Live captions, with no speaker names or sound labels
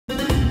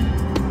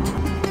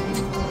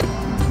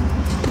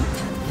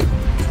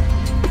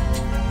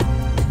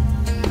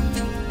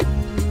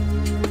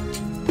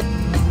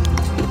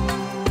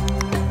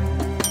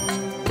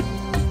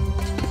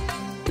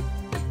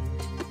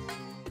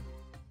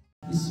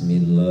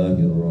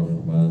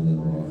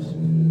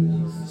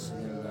Bismillahirrahmanirrahim.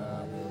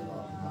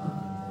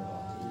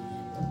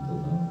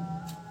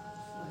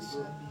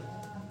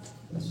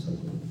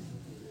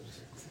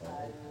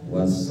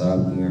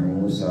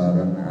 Wasabi'u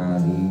sareng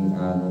ari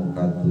anu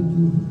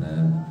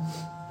katujuhna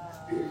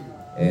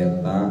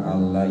eta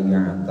Allah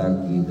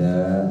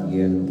ya'taqida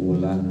yen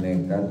ulah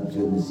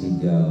nekatkeun si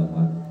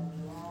jalma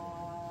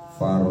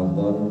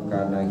fardhon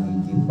kana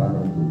hiji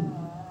fardu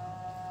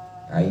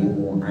ai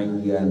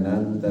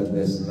muayyanan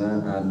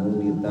tegasna anu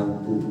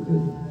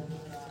ditangtukeun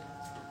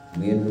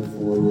min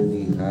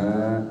furudiha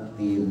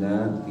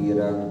tina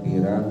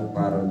pirang-pirang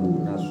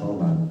farduna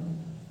salat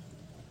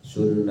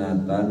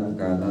sunnatan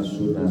kana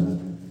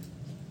sunat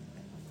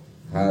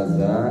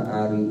haza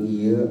ari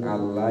ieu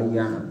Allah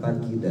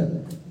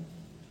ya'taqida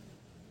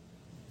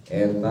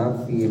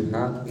eta fi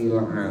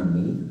haqqil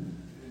ami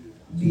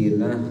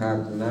dina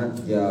hakna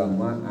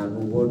jalma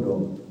anu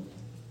bodoh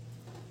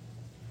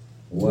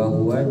wa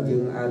huwa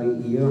jeung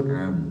ari ieu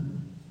am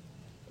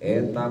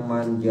eta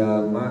man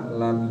jalma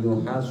lam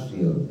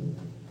yuhasil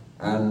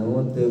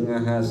anu teu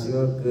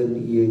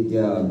ngahasilkeun ieu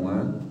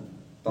jalma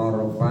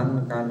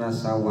torfan kana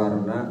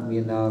sawarna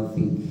minal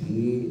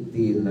fikhi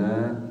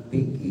tina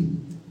fikih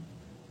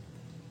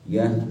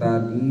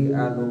yahtadi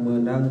anu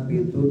menang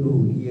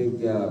pituduh ieu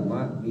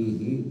jalma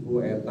bihi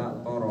ku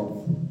eta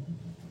torof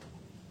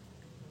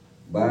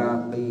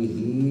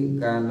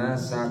baqihi kana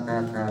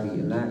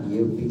sakakarina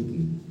ieu fikih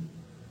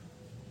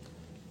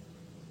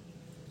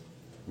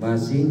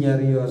masih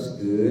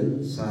nyarioskeun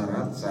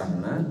syarat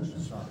sahna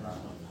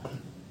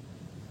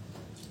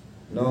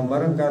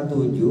nomor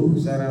katujuh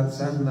syarat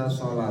sahna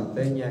salat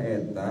teh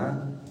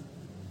nyaeta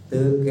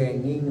teu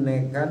kenging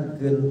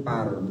nekatkeun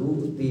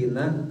fardu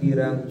tina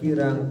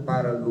pirang-pirang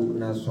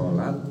farduna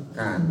salat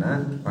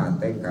kana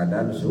pate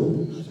kadan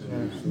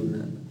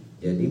sunat.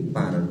 Jadi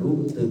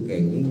fardu teu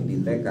kenging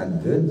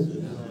ditekadkeun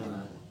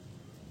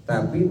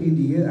tapi di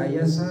dieu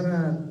aya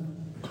syarat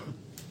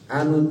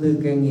anu teu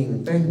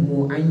kenging teh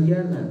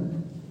muayyana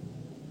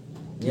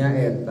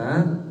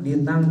nyaeta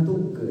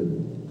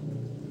ditangtukeun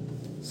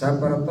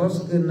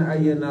sapertoskeun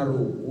ayeuna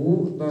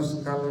ruku tos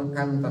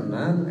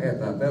kantenan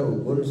eta teh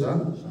rukun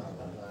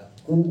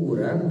ku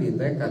urang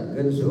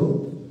ditekadkeun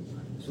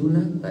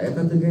sunat ta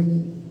eta teu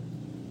kenging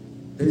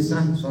teu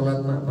sah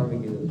salatna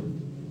pami kitu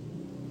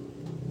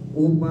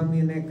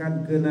upami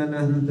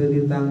nekadkeunana henteu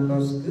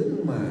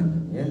ditangtoskeun mah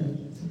nya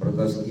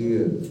sapertos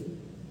kieu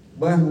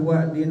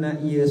bahwa dina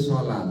ieu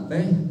salat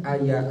teh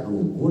aya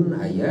rukun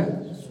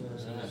aya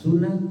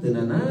sunat teu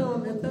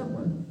naon eta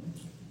mah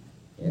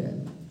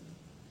ya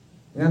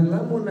ngan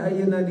lamun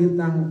ayeuna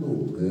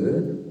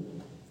ditangtukeun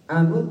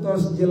anu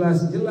tos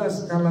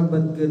jelas-jelas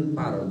kalebetkeun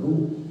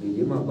fardu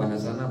di dieu mah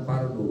bahasana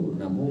fardu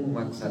namun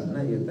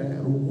maksudna ieu teh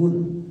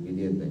rukun di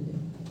dieu teh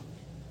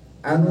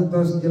anu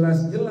tos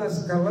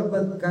jelas-jelas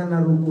kalebet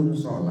kana rukun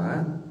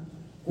salat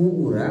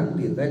ku urang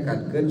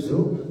ditekadkeun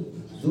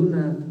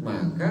sunat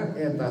maka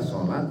eta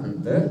salat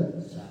henteu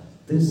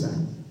teu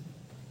sah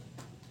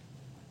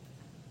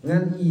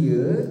ngan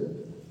ieu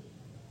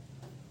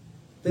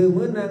teu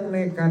meunang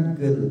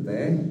nekadkeun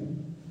teh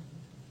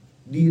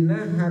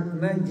dina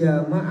hakna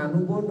jalma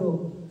anu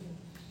bodoh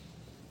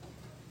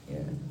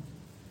ya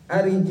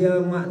ari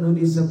jalma nu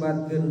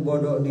disebatkeun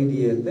bodoh di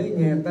dieu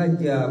teh nyaeta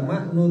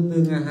jalma nu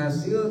teu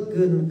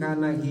ngahasilkeun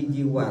kana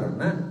hiji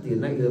warna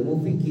tina ilmu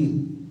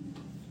fikih.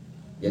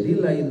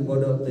 Jadi lain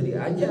bodoh teu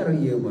diajar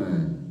ieu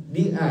mah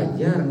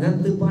diajar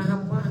ngan teu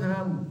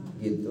paham-paham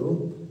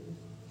gitu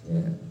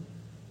ya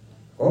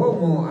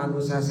komo anu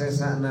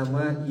sasesa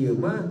nama ieu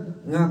mah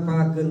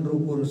ngapalkeun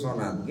rukun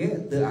salat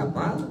ge teu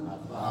apal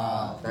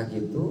tak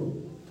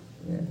kitu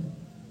ya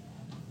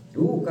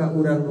duka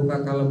urang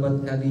duka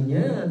kalebet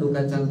kadinya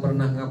duka can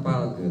pernah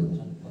ngapalkeun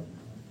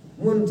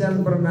mun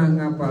can pernah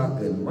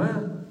ngapalkeun mah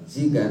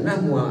sigana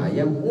moal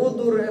aya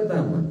udur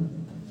eta mah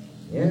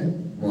ya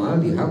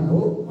moal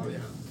dihampur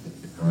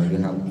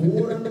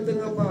urang teu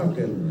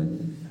ngapalkeun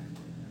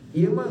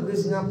ieu mah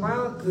geus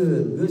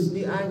ngapalkeun geus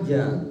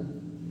diajar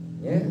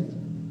ya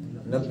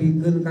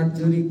nepikeun ka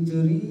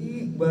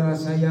ceurik-ceurik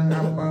barasa yang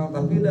apal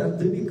tapi da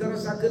teu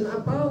dikarasakeun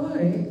apal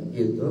wae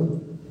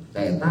gitu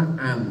eta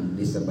am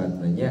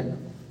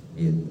disebatnya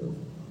gitu.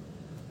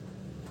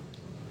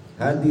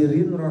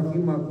 Hadirin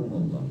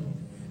rahimakumullah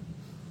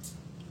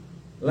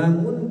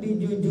lamun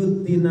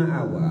dijujut tina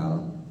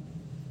awal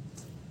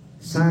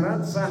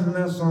syarat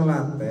sahna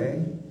salat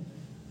teh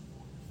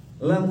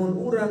lamun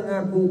urang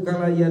ngaku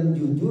kalayan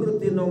jujur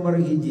ti nomor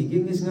hiji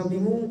ge geus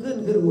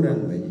ngabingungkeun keur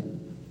urang teh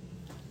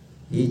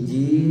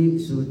hiji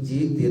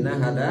suci tina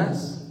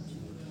hadas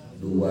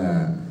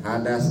dua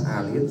hadas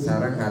alit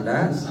sareng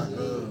hadas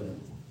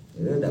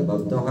ya da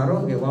bab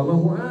toharoh ge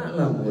wallahu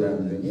a'lam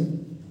urang teh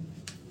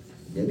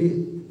jadi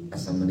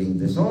asa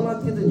mending teh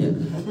salat kitu nya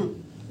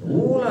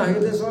ulah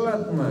itu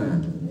salat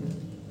mah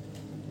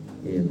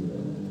gitu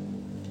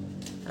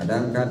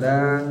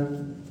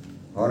kadang-kadang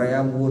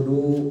hoream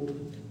wudu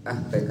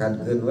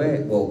tekadkeun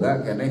we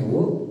boga keneh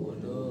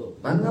wudu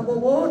pan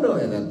ngabobodo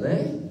eta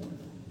teh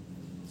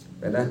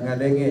pedah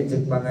ngadenge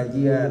cek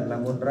pangajian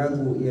lamun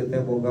ragu ieu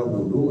teh boga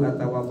wudu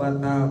atawa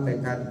batal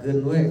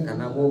tekadkeun we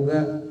kana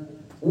boga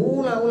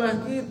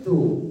ulah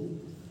kitu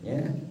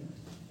ya.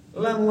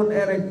 Lamun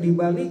erek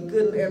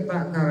dibalikeun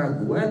eta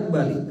karaguan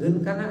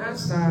balikeun kana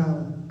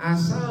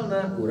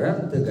asalna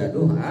urang teu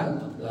gaduh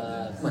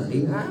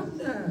mending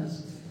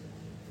abdas.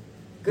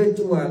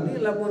 Kecuali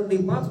lamun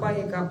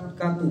dipapai ka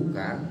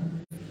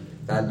tukang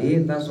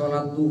tadi ta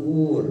salat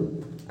zuhur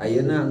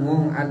ayeuna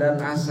ngong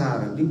adan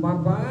asar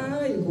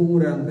dipapai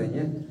ku urang teh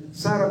nya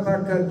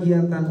sarta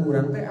kegiatan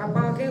urang teh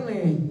apal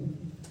keneh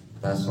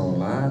ta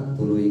salat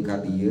tuluy ka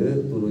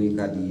dieu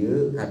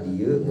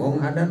ngong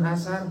adan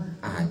asar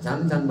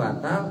can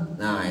batal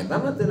nah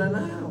eta mah teu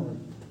naon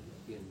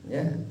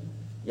ya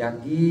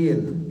yakin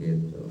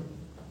gitu.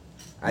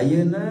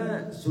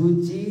 Ayeuna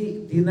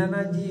suci tina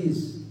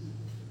najis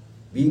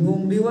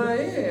bingung di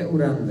wae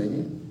urang teh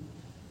nya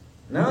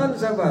naon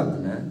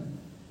sababna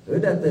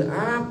udah teu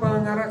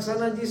apa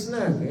ngaraksa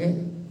najisna ke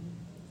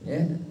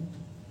ya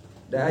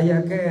da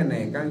aya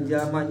keneh kang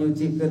jalma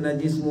nyucikeun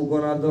najis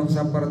mugoladoh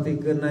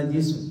sapertikeun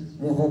najis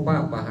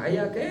muhopapah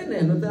aya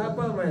keneh nu teu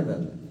apal mah eta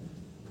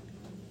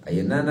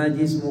ayeuna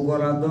najis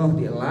mugoladoh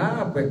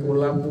dilap pek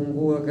ulah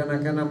punggul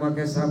kana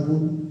make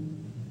sabun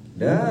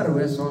dar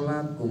we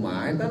salat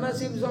kumaha eta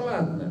nasib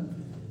salatna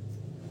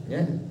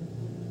ya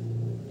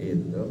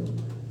itu.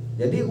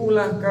 Jadi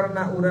ulah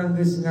karena urang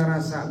geus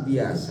ngarasa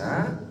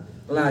biasa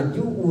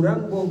laju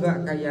urang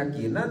boga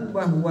keyakinan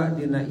bahwa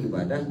dina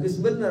ibadah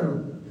geus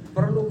bener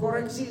perlu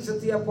koreksi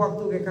setiap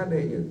waktu ge kade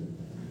ieu.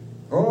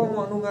 Mau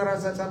nu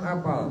ngarasa can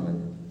apal mah.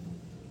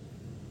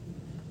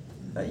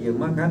 Da ieu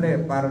mah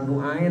kade fardu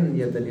ain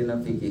ieu teh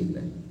dina fikih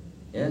teh.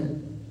 Ya.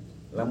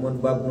 Lamun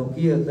bab nu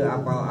kieu teu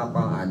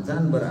apal-apal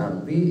acan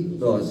berarti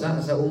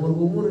dosa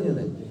saumur-umur ieu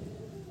teh.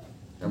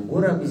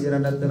 Hampura bisi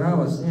rada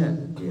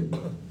teraosnya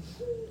gitu.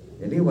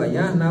 Jadi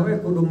wayah nawe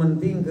kudu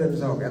mentingkeun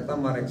sok eta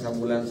marek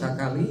sabulan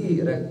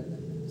sakali rek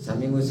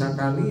saminggu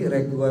sakali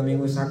rek 2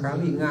 minggu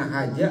sakali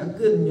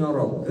ngahajakeun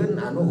nyorokeun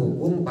anu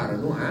hukum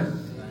fardu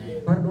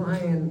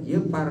ain.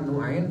 Ieu fardu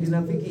ain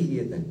dina fikih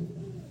ieu teh.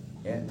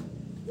 Ya.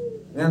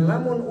 Ngan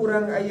lamun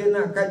urang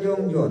ayeuna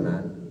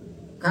kajongjonan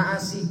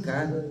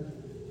kaasikan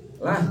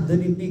lah teu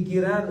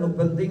dipikiran nu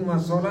penting mah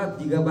salat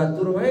jiga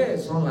batur we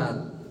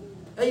salat.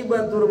 Ai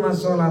batur mah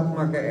salat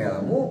make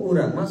ilmu,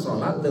 urang mah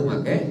salat teu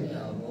make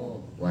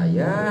ilmu.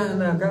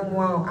 Wayahna kang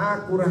moal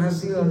akur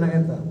hasilna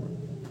eta.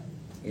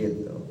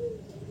 Gitu.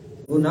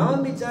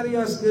 Kunaon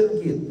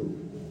dicarioskeun kitu?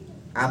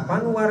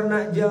 Apan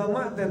warna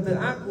jalma teh teu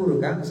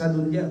akur kang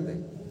sadunya teh.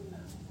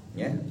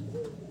 Ya.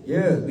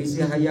 Ye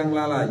bisi hayang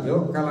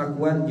lalajo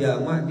kalakuan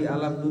jalma di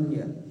alam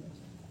dunia.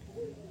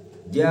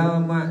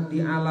 Jalma di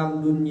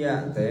alam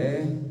dunia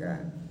teh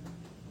kan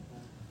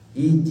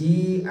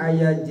hiji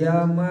aya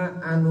jalma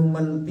anu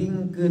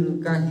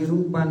mentingkeun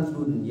kahirupan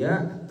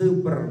dunia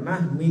teu pernah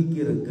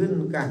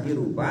mikirkeun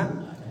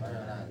kahirupan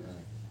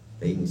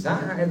ting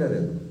saha eta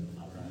teh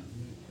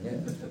ya.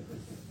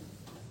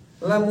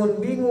 Lamun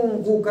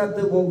bingung ku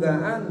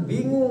katebogaan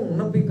bingung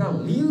nepi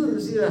ka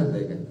lieur sirah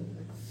teh kan.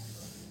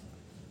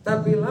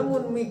 Tapi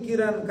lamun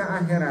mikiran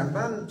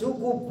keakhiratan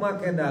cukup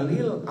make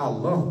dalil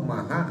Allah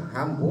Maha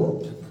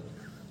Hampur.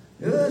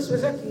 Geus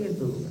wes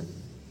kitu kan.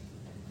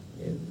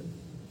 Gitu.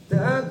 Teu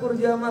akur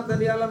jalma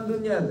teh di alam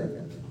dunia teh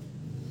kan.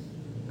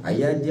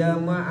 Aya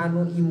jalma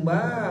anu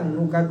imbang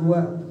nu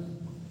kadua.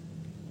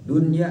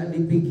 Dunia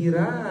di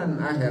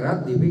pikiran,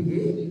 akhirat di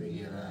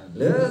pikiran.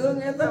 Leuheung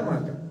eta mah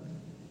kan.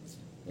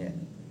 Ya.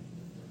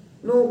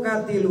 Nu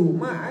katilu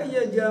mah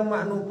aya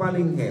jalma nu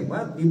paling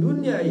hebat di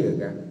dunia ieu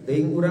kan.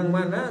 Ting urang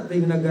mana,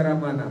 ting negara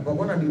mana,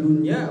 pokoknya di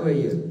dunia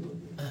we ieu.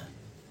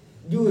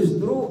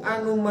 Justru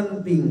anu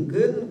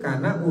mentingkeun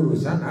kana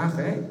urusan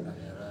akhirat.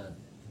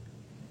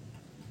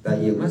 Tah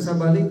ieu mah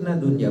sabalikna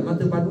dunia mah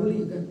teu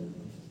paduli kan.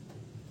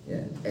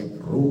 Ya,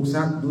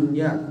 rusak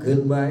dunia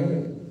keun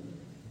bae.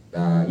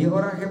 Tah ieu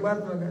orang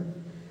hebat mah kan.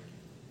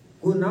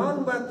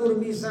 Kunaon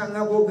batur bisa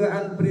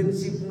ngabogaan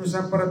prinsip nu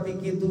saperti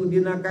kitu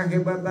dina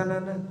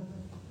kahebatanana?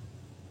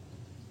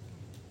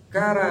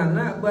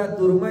 Karena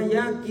batur mah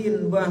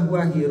yakin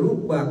bahwa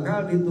hirup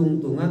bakal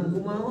ditungtungan ku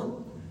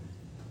maut.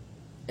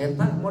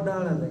 Eta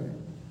modalna teh.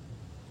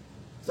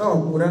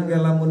 Sok urang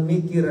ge lamun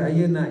mikir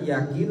ayeuna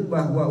yakin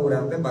bahwa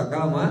urang teh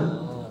bakal mah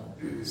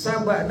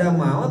sabada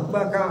maut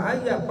bakal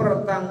aya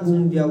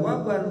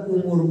pertanggungjawaban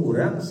umur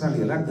urang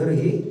salila keur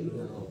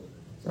hidup.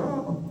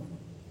 Sok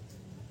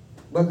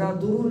bakal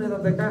turun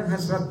eta teh kan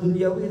hasrat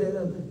duniawi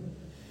eta teh.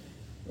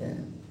 Ya.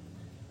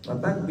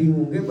 Matak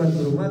bingung ge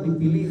batur mah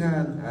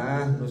dipilihan.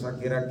 Nu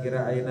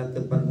sakira-kira ayeuna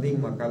teu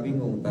penting maka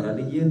bingung, tara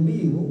dijieun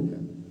bingung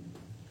kan.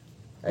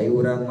 Ai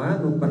urang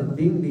mah nu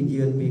penting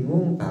dijieun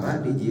bingung,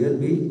 tara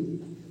dijieun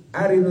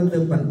ari nu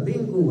teu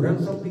penting ku urang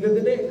sok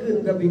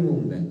digedekeun ka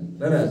bingung teh.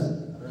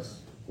 Leres.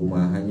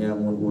 Kumahanya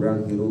mun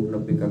urang hirup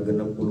nepi ka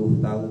 60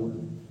 tahun.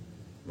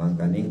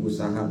 Mangkaning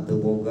usaha teu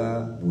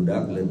boga,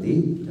 budak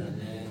leutik.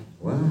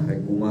 Wah,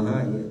 rek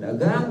kumaha ieu? Da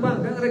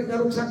gampang kan rek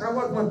ngaruksak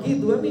awak mah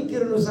kitu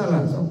mikir nu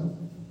salah sok.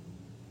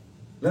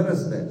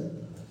 Leres teh.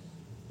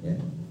 Ya.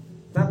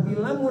 Tapi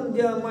lamun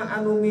jalma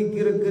anu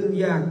mikirkeun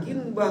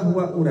yakin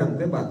bahwa urang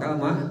teh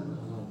bakal mah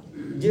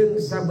jeung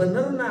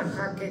sabenerna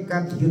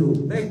hakikat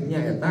hirup teh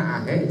nyaeta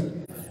ahe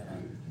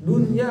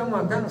dunya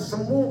makan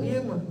semu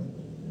ieu mah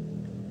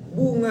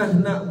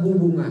bungahna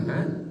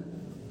bubungahan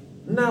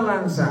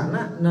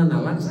nalangsana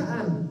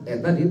nalangsaan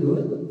eta di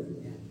dunya.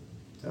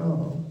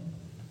 Oh.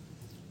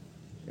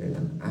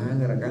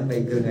 Ngerekang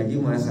teh keur ngaji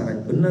mah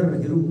sareng bener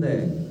hirup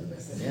teh.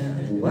 Ya,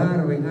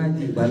 bubar we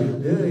ngaji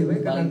balik deui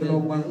we kana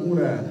gelombang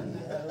urang.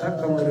 Tak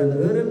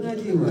kemeureun-eureun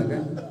ngaji mah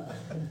kan.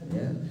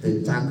 Ya,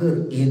 teu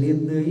cager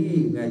irit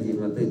deui ngaji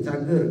mah teu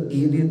cager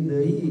irit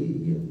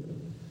deui gitu.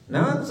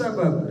 Naon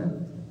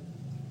sababna?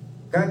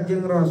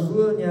 Kanjeng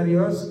Rasul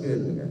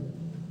nyarioskeun kan.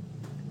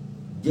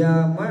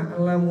 Jama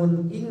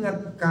lamun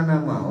ingat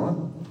kana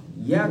maut,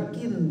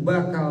 yakin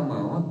bakal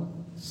maut,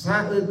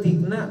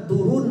 saeutikna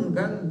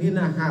turunkan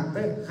dina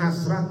hate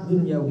hasrat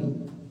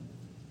dunyawi.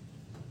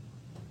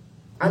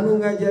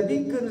 Anu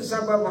ngajadikeun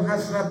sabab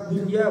hasrat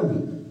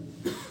dunyawi.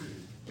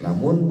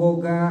 Lamun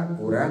boga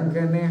kurang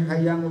keneh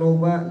hayang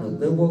loba,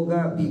 nu teu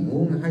boga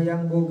bingung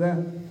hayang boga,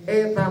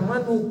 eta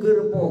mah nu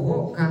keur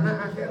poho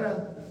kana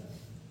akhirat.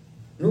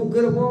 Nu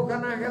keur poho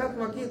kana akhirat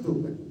mah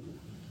kitu kan.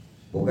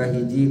 Boga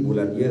hiji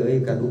bulan ieu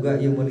euy kaduga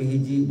ieu meuli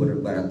hiji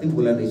berarti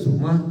bulan isu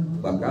mah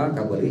bakal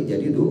kabeli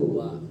jadi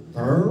dua.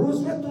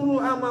 Terus we turul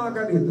amal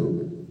ka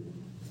ditu.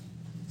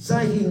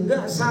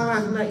 Sehingga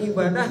salahna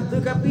ibadah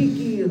teu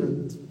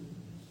kapikir.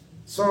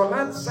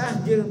 Salat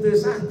sah jeung teu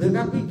sah teu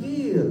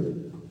kapikir.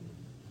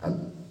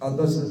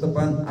 Atos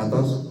tepan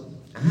atos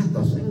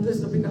geus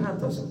nepi ka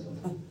atos.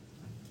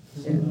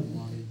 Ya.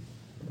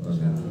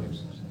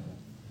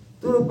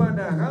 Tur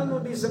padahal nu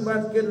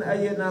disebatkeun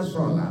ayeuna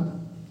salat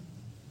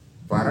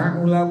para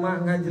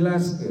ulama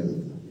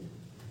ngajelaskeun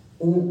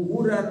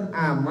ukuran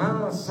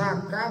amal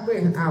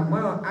sakabeh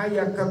amal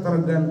aya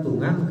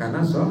ketergantungan kana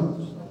salat.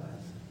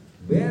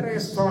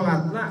 Beres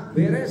salatna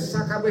beres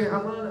sakabeh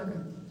amalna.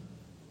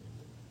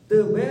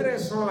 Teu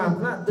beres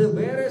salatna teu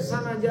beres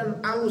sanajan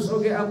alus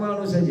oge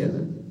amal nu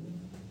sajana.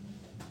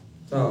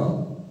 So,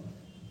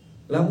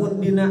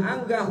 lamun dina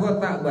anggah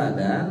watak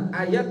badan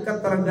ayat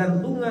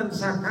ketergantungan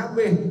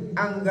sakabeh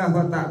anggah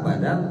watak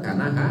badan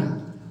kana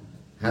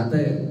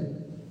hate.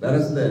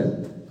 Beres teh.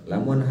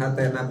 Lamun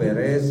hatena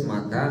beres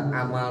maka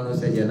amal nu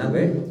sajana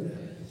be.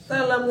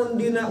 Tah lamun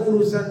dina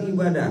urusan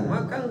ibadah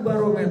maka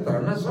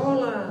barometerna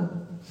salat.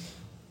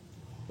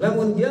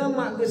 Lamun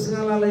jalma geus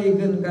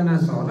ngalaleykeun kana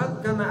salat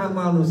kana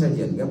amal nu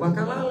sajana ge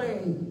bakal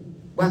lalai.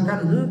 Bahkan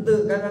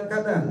henteu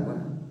kadang-kadang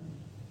mah.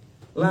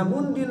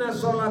 Lamun dina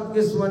salat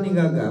geus wani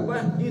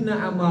gagabah,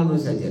 dina amal nu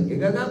sajen ge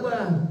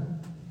gagabah.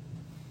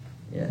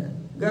 Ya,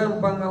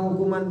 gampang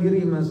ngahukuman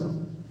diri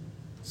masuk.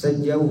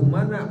 Sejauh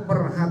mana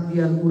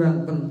perhatian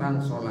urang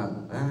tentang salat?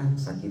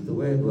 Sakitu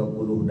we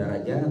 20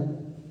 derajat,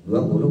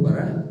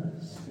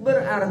 20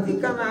 berarti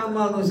kana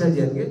amal nu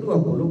sajen ge 20%.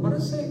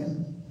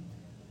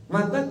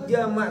 Maka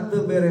jamak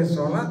teu beres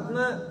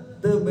salatna,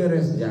 teu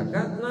beres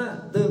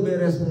zakatna, teu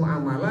beres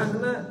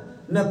muamalahna,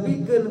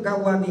 nepikeun ka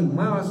wani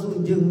malsu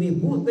jeung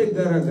nipu teh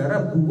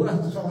gara-gara buah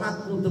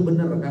salat nu teu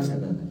bener kan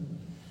eta.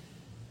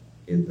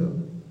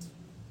 Gitu.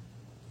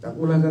 Tak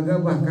ulah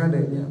gagabah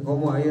kadenya,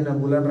 komo ayeuna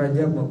bulan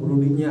Rajab mah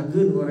kudu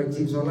dinyakeun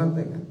koreksi salat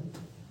teh kan.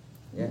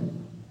 Ya.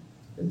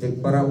 Cek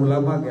para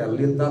ulama ge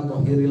lita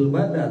tahiril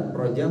badan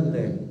projab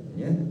teh,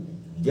 ya.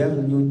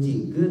 Jang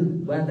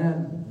nyucikeun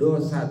badan,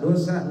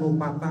 dosa-dosa nu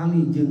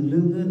patali jeung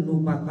leungeun,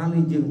 nu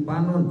patali jeung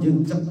panon jeung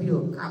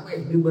cepil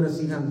kabeh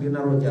dibersihan dina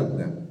Rajab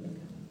kan.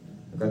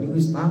 Kali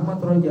geus tamat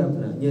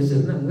Rajabna,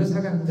 nyeuseuhna geus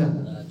akang can.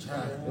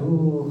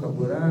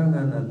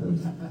 Kaburangan atuh.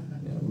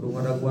 Ya, belum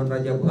ada bulan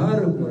Rajab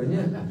hareup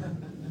nya.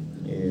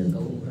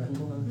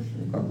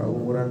 Kakak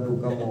umuran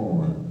duka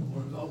moal.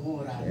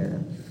 Ya.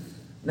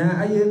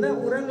 Nah ayeuna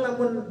urang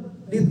lamun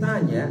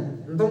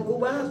ditanya entong ku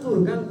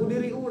batur kan ku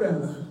diri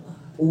urang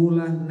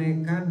ulah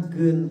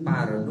nekadkeun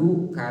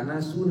pardu kana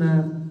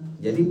sunat.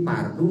 Jadi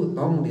pardu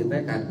tong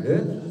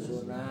ditekadkeun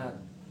sunat.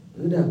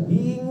 Udah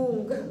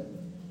bingung kan.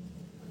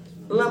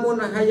 Lamun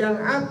hayang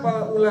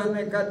apa ulah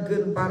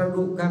nekadkeun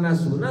pardu kana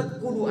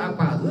sunat kudu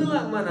apa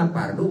heula mana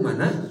pardu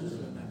mana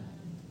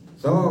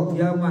sok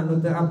jalma nu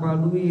teu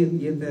apal duit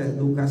ieu teh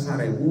duka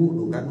 1000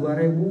 duka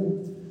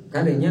 2000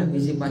 kadenya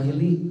bisi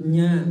pahili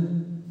nya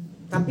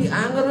tapi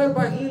anger we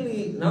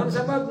pahili naon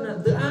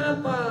sababna teu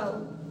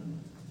apal.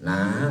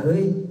 Nah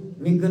euy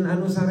mikeun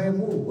anu 1000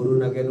 kudu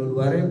nage nu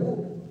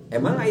 2000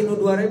 emang aya nu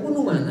 2000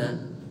 nu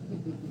mana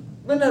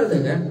bener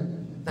teh kan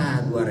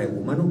tah 2000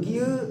 mah nu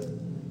kieu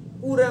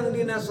urang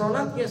dina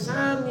salat ge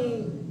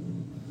sami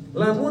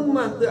lamun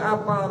mah teu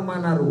apal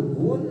mana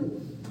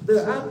rukun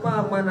teu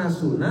apal mana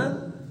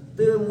sunat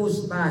teu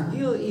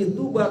mustahil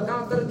itu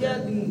bakal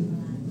terjadi.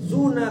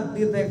 Sunat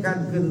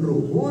ditekadkeun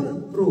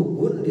rukun,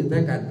 rukun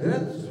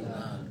ditekadkeun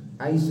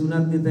ai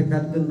sunat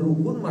ditekadkeun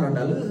rukun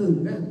marada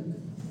leuheung kan.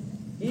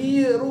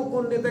 Ieu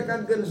rukun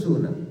ditekadkeun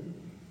sunat.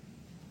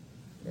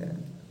 Ya.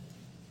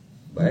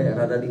 Bae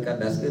rada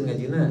dikandaskeun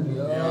ngajina.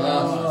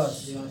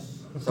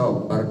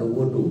 Sok fardu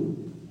wudu.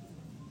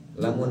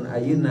 lamun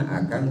ayeuna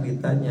akang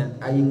ditanya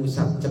aing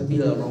usap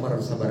cepil nomor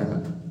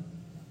sabaraha.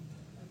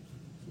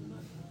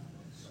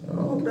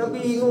 Oh, udah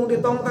bingung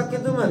ditongkak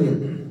itu mah ya.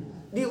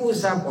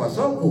 Diusap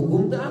kosong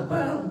hukum teu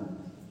apal.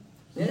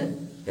 Ya,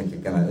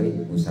 kakek-kakek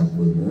euy usap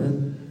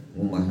beungeut,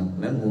 ngumah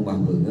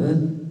beungeut,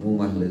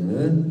 ngumah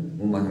leungeut,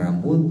 ngumah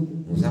rambut,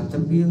 usap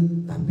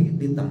cepil, tapi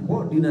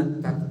ditempo dina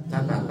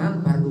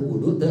catatan fardu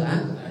wudu teu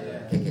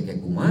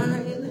kakek-kakek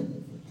kumaha ini.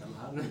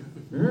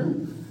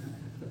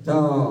 So,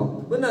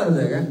 benar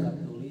teh kan?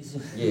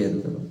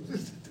 Gitu.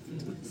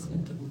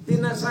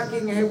 Tina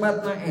saking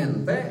hebatna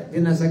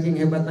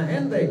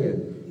ente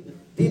gitu.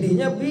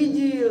 Tidinya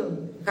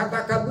bijil,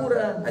 kata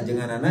kabura,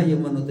 ajenganana ieu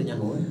mah nu teu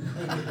nyaho.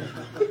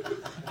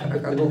 Kata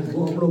kagok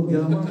goblok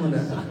jelema mah da.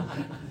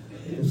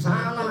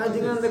 Salah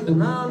ajengan teh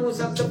kunaon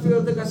usap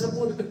cepil teh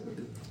kasebut.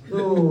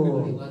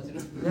 Tuh.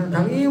 Nya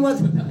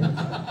kaliwat.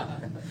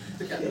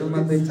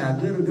 Rumah teh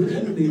cager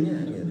geuning dinya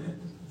gitu.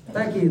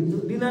 Tak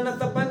gitu, dina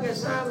netepan ge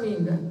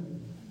sami kan.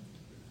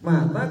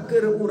 Mata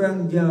keur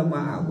urang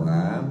jalma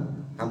awam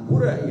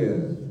hampura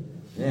ieu.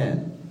 Nya.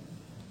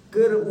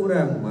 Keur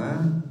urang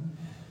mah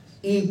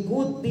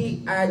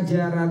ikuti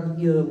ajaran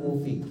ilmu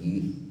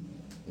fikih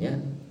ya.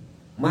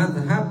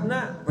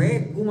 Madhabna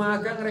baik kumaha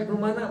kang rek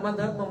rumana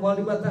madhab moal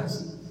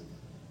dibatasi.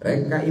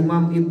 Rek ka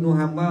Imam Ibnu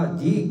Hambal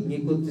jig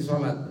ngikuti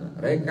salatna,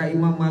 rek ka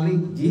Imam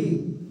Malik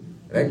jig,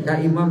 rek ka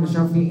Imam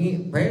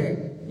Syafi'i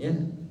baik ya.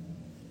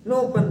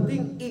 Nu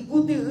penting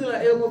ikuti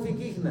heula ilmu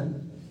fikihna.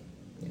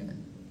 Ya.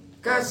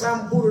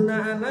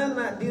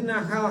 Kasampurnaanana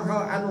dina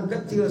hal-hal anu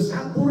kecil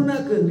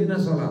sampurnakeun dina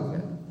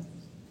salat.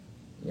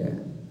 Ya.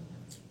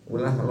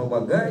 Ulah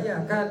loba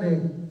gaya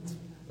kade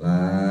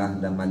lah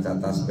da maca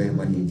tasbih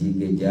mah hiji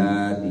ge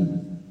jadi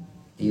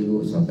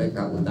tilu sote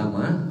ka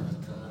utama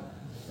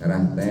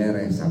ngarah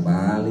tereh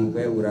sabalik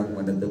we urang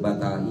mah teu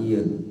batal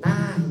ieu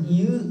tah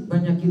ieu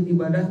penyakit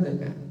ibadah teh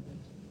kan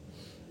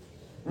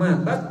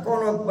mata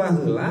kolot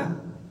baheula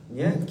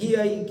nya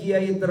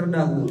kiai-kiai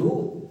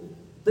terdahulu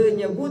teu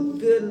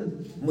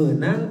nyebutkeun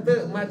meunang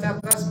teu maca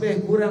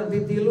tasbih kurang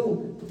ti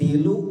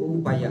tilu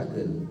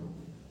upayakeun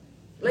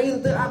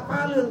lain teu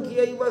apaleun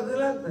kiai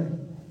bageula teh.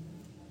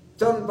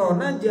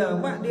 Contohna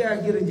jalma di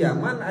akhir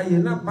zaman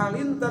ayeuna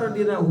palintar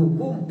dina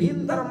hukum,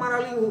 pintar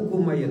maraling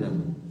hukum ayeuna.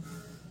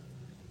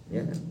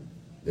 Ya.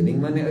 Geuning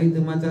mane euy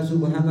teu maca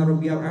subhana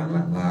rabbiyal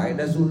a'la, bae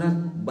da sunat,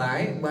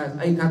 bae bahas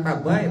ai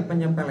kata bae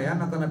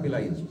penyepelean atau napi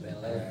lain.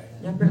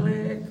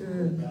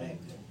 Nyepelekeun.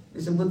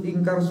 Disebut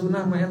ingkar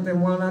sunah mah ente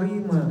moal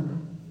narima.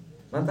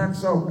 Matak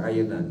sok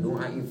ayeuna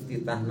doa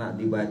iftitahna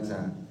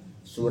dibaca.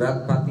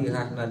 Surat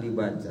Fatihahna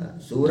dibaca,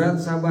 surat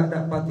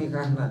sabada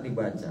Fatihahna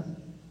dibaca.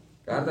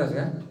 Ke atas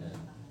kan?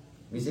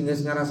 Bisi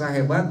geus ngarasa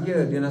hebat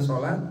ye dina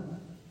salat.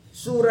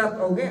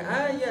 Surat oge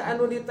aya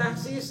anu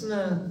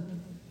ditahsisna.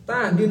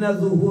 Tah dina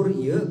zuhur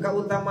ieu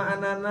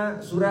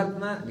kautamaanana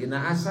suratna, dina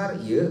asar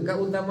ieu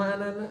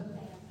kautamaanana.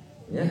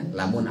 Ya,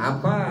 lamun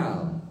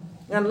apal.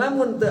 Ngan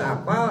lamun teu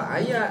apal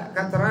aya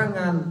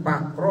katerangan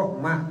pakro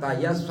ma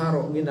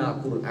tayassaro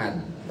minal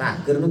Qur'an.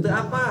 Tah keur nu teu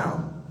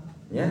apal.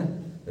 Ya.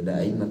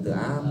 Beda aing mah teu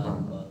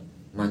apa.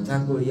 Maca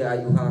kul ya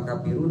ayyuhal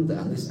kafirun teu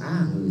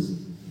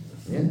anggeus-anggeus.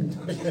 Ya.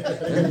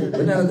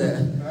 Bener teh.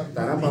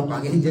 Tara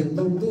papanggih jeung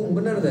tungtung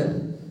bener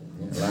teh.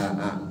 La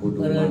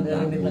a'budu ma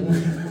ta'budun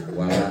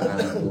wala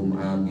antum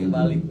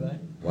abidun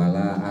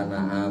wala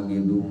ana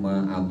abidum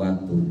ma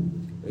abattum.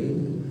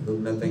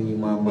 Tungna teh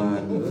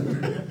imaman.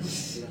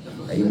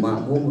 Ai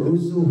makmum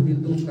rusuh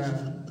di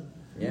tukang.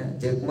 Ya,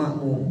 cek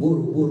makmum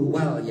buru-buru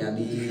wal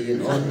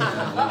yadin wal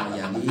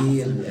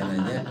yadin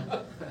cenanya.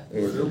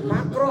 Itu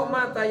makro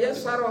mata ya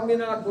saro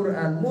minal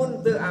Qur'an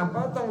mun teu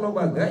apal tong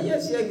loba gaya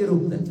sia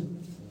hirup teh.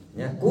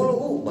 Nya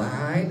kulhu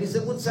bae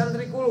disebut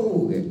santri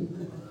kulhu ge.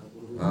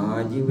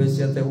 Haji we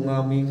sia teh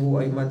ngaminggu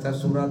ai maca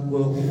surat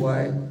kulhu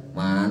wae.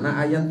 Mana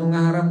ayat nu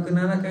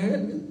ngaharamkeunana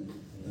kae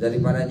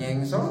daripada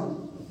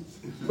nyengsol.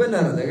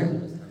 Bener teh kan?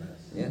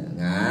 Ya,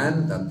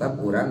 ngan tetap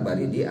urang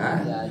bari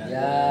diajar.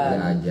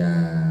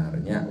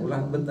 Nya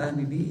ulah betah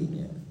di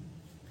dinya.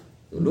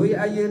 Tuluy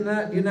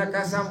ayeuna dina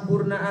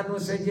kasampurnaan anu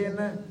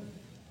sejena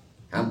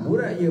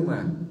hampura ieu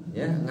mah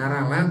ya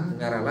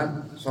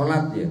ngaralat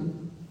salat ye.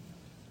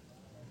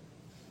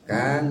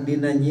 Kang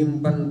dina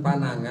nyimpen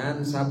panangan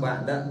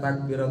sabada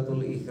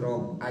takbiratul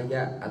ihram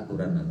aya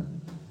aturanana.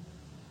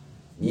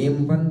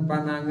 Nyimpen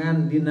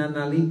panangan dina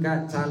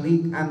nalika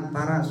calik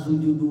antara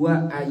sujud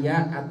dua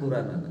aya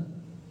aturanana.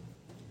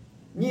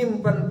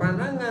 Nyimpen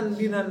panangan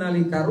dina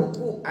nalika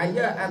ruku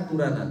aya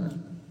aturanana.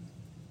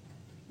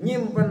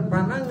 Nyimpen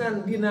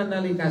panangan dina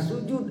nalika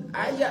sujud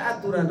aya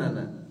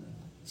aturanana.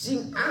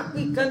 Sing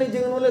apik kana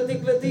jeung nu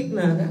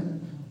leutik-leutikna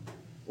kan.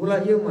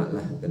 Ulah ieu mah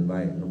lah keun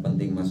bae nu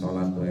penting mah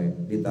salat we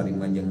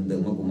ditarima jeung teu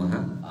mah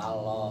kumaha?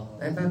 Allah.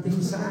 Eta ting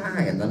saha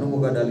eta nu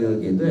boga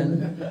dalil kitu ya.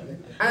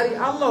 Ari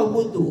Allah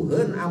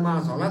butuheun amal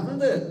salat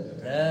henteu?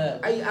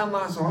 Ai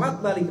amal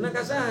salat balikna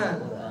ka saha?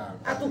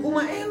 Atuh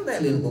kumaha ente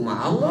lin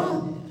kumaha Allah?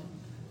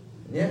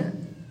 Ya.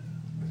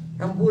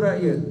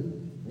 Hampura ieu.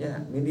 Ya,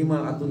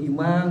 minimal atuh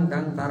imang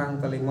kang tarang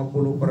ke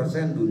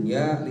 50%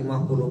 dunia, 50%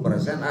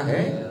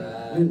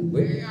 lin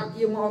beak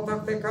ieu mah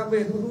otak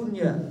TKB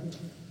dunia.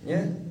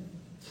 Ya.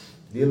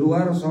 Di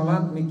luar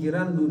salat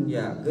mikiran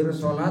dunia, keur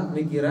salat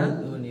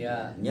mikiran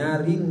dunia,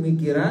 nyaring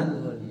mikiran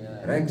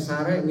dunia, rek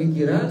sare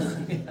mikiran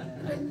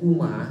rek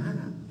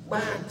kumaha,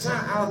 baca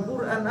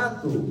Al-Qur'an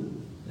atuh.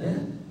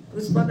 Ya.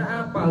 Terus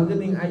pada apal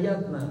geuning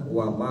ayatna,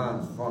 wa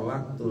ma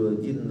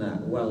khalaqtul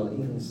jinna wal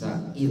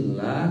insa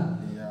illa.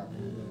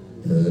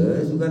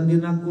 Sugan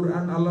dina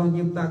Quran Allah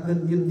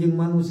nyiptakeun jin jeung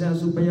manusia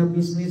supaya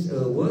bisnis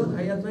eueuh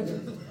ayatna ge.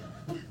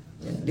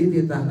 Ya, di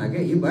titahna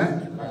ge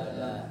ibadah.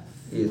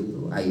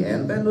 Itu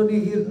aya ente nu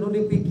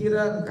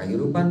dipikiran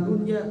kahirupan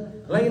dunia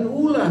lain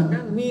ulah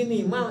kan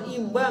minimal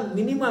imbang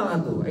minimal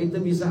atuh itu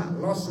bisa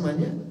los mah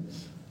nya.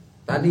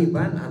 Tadi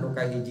pan anu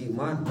kahiji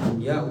mah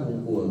dunia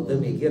unggul teu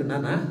mikir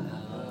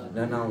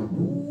nanaon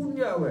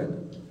dunia we.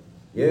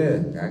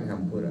 Ye kang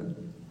hampura.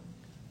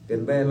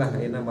 Keun bae lah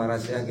ayeuna mah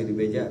rahasia ge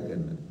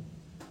dibejakeun.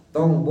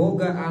 Tong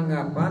boga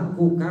anggapan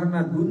ku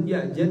karena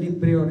dunia jadi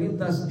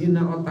prioritas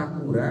dina otak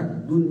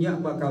urang,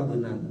 dunia bakal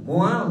beunang.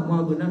 Moal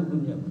beunang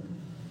dunia.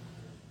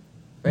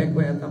 Pek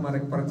we eta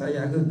marek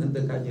percayakeun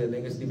henteu kajian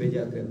geus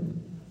dibejakeun.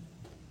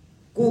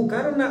 Ku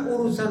karena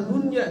urusan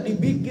dunia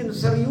dibikin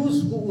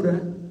serius ku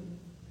urang.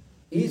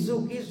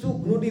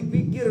 Isuk-isuk nu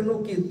dipikir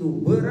nu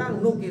kitu,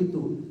 beurang nu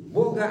kitu.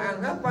 Boga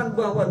anggapan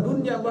bahwa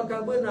dunia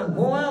bakal beunang,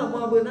 moal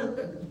beunang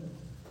kan.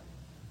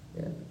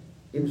 Ya.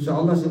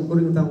 Insyaallah sing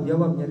kuring tanggung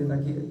jawab nyarita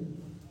kieu.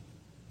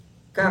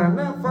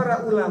 Karena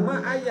para ulama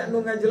aya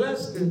nu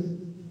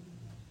ngajelaskeun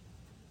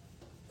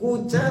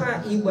ku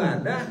cara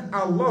ibadah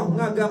Allah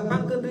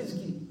ngagampangkeun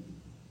rezeki.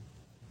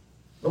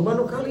 Loba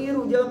nu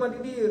kaliru jalma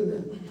di dieu.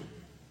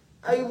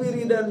 Ai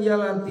wiridan ya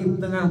latif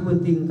tengah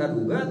peuting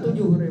kaduga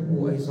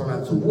 7.000 ai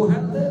salat subuh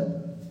henteu.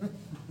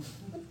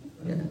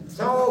 Ya,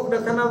 sok da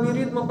kana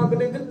wirid mah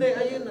pagede-gede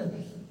ayeuna.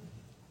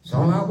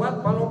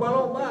 Sholawat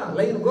paloba-loba,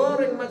 lain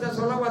goreng maca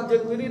sholawat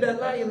jeung wiridan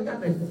lain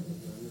kadeh.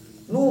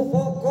 Nu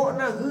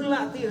pokokna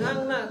heula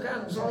tihangna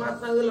Kang,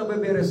 salatna heula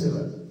beberes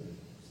heula.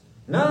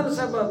 Naon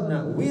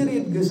sababna?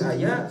 Wirid geus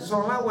aya,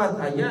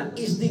 sholawat aya,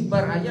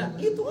 istighfar aya,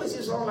 itu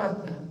isi salat.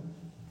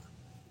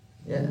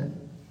 Ya.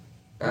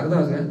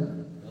 Kartos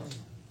kan?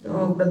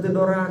 Oh, da teu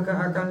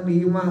doraka akang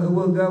di imah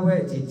eueuh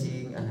gawe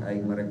cicing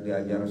aing merek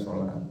diajar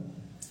salat.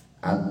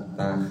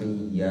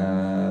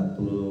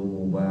 At-tahiyyatul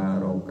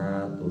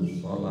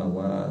mubarakatus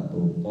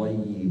sholawatu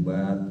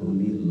thayyibatu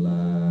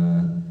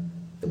lillah.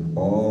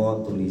 Tempo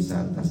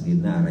tulisan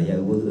tasdidna aya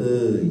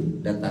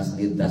euy, da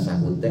tasdid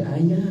tasahud teh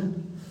aya.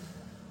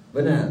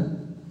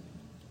 Benar.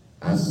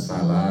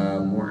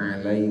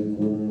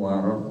 Assalamualaikum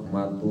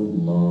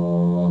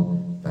warahmatullah.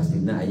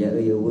 Tasdidna aya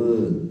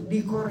euy,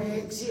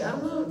 dikoreksi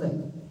amal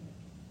teh.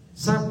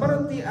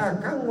 Saperti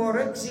akang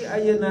ngoreksi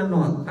ayeuna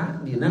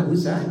nota dina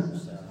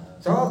usaha.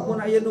 Sok mun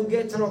aya nu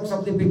geclok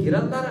sok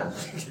dipikiran tara.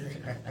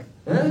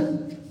 Heh?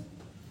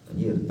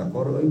 Anjir,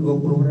 takor euy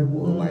 20.000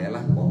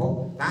 baelah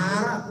pohok.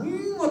 Tara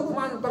nginget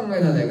manteng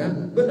eta teh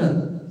kan.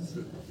 Bener.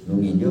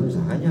 Nu nginjem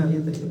sahanya ieu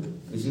teh.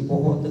 Isi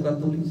pohok teu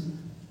katulis.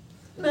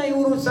 Nah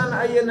urusan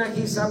ayeuna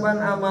hisaban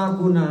amal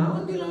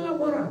kunaon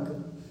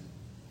dilalaborakeun.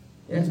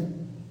 Ya.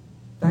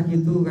 Tak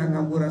kitu Kang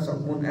Ngapura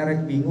sok mun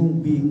erek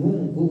bingung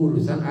ku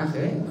urusan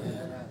akhir.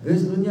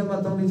 Geus dunya mah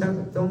tong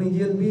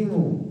dijieun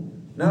bingung.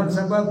 Naon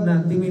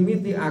sababna ti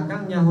mimiti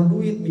akang nyaho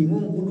duit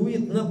bingung ku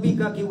duit nepi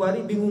ka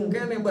kiwari bingung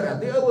keneh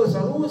berarti eueuh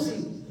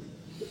solusi.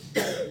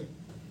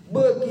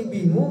 Beuki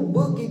bingung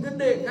beuki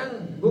gede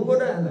Kang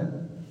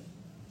bogodana.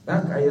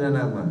 Tak ayeuna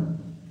nama.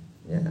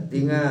 Ya,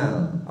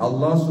 tinggal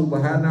Allah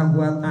Subhanahu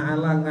wa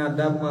taala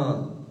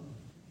ngadamel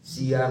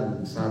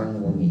siang sareng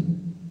wengi.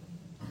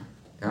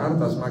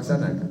 Kartos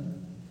maksanakan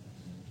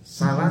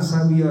salah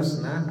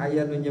sawiosna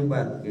aya nu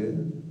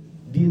nyebatkeun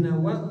dina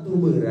waktu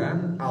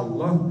beurang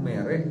Allah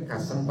merek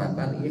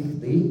kasempatan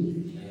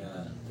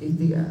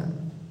ikhtiar.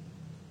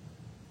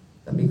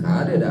 Tapi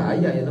kade da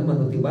aya aya mah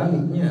nu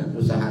tibaliknya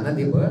usahana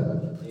tipe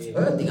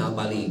tinggal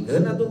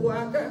balikeun atuh ku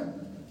akang.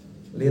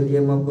 Lir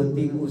ieu mah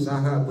penting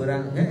usaha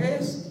beurang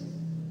hees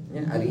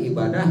nya ari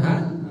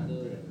ibadahan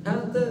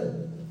hanteu.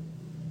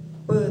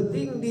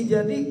 Penting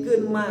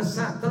dijadikeun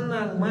masa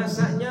tenang,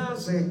 masa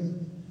nyalse.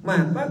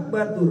 Matak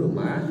batur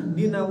mah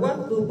dina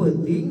waktu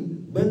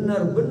penting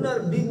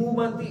benar-benar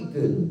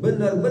dingumatikeun,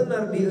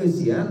 benar-benar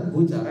dieusian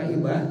ku cara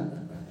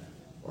ibadah.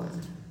 Wah.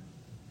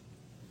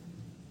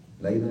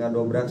 Lain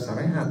ngadobrak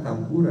sarehat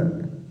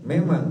tampuran.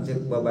 Memang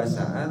cek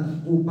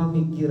babasaan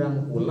upami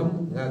kirang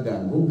kulem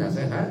ngaganggu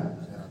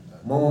kasehatan.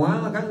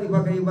 Moal kan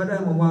dipakai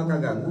ibadah moal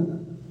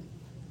kaganggu.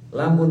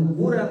 Lamun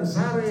kurang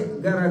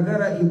sare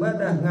gara-gara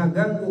ibadah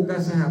ngaganggu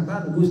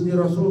kesehatan Gusti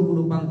Rasul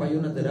kudu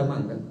pangpayuna teu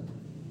damangkeun.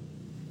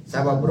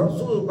 Sabab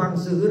Rasul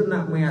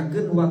pangseueurna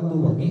meyakeun waktu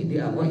wengi di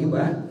amwa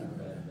ibadah.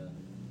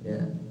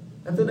 Ya.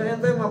 Atuh da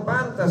ente mah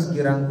pantas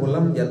kirang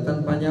kulem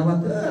janten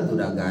panyawat atuh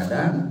da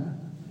gadang.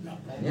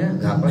 Ya,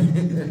 gaple.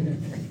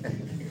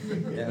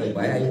 Ya,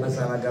 bae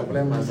masalah gaple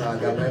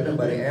teh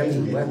bari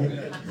eli bah.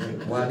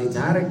 Moal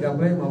dicarek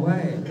gawe mah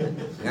bae.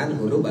 Ngan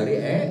kudu bari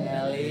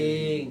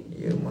eling.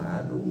 Ieu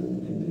mah aduh.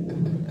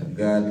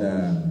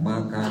 Gada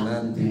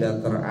makanan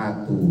tidak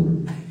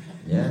teratur.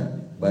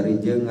 Ya, bari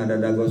jeung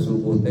ngadadag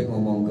subuh teh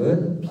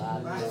ngomongkeun.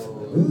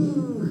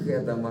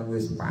 Eta mah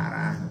geus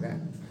parah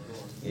kan.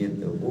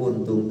 Itu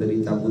untung teu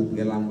dicabut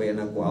ge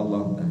lambena ku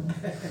Allah tah.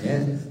 Ya,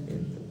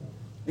 itu.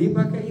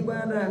 Dipakai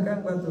ibadah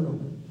kan batur.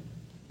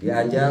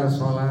 Diajar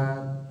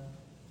salat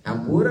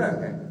hampura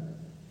kan.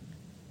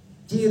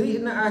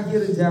 Cirina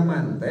akhir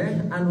zaman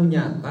teh anu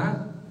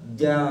nyata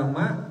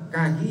jalma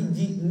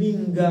kahiji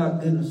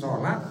ninggalkeun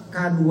salat,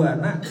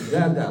 kaduana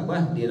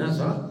gagabah dina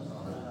salat.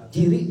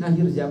 Ciri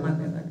akhir zaman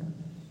eta kan.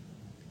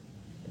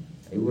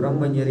 Urang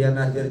menyerian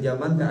akhir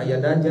zaman teh aya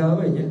dajal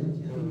we nya.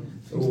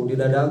 Di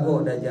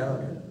dadago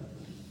dajal.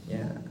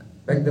 Ya,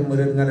 pek teu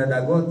meureun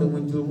ngadadago teu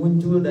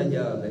muncul-muncul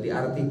dajal. Jadi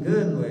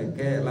artikeun we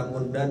ke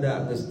lamun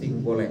dada geus ting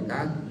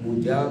bolekak,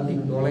 bujal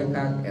ting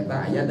dolekak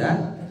eta aya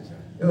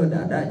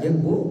dada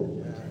jeung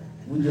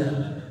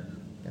bujal.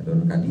 Ya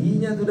don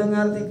kadinya tuh udah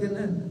ngartikeun.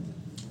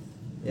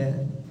 Ya.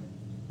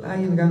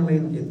 Lain kan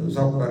lain gitu,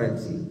 sok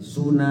koreksi.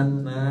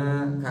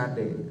 Sunatna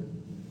kade.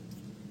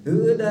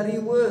 Heuh dari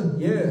weuh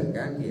ye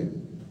kan kieu.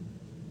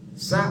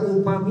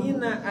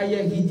 Saupamina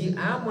aya hiji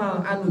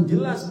amal anu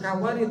jelas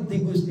kawarid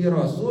ti Gusti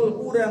Rasul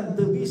urang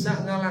teu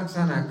bisa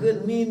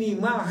ngalaksanakeun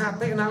minimal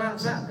hatena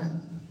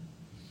langsakan.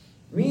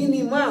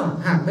 Minimal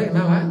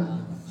hatena langsa.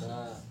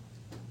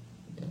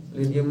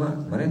 Lin ieu mah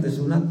mane teu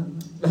sunat.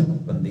 Lah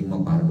penting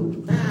mah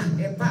fardu. Tah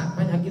eta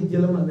penyakit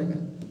jelema teh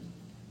kan.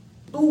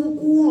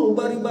 Tungkul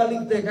bari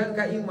balik teh kan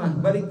ka imah,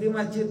 balik ti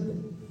masjid.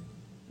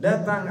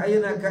 Datang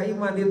ayeuna ka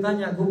imah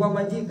ditanya ku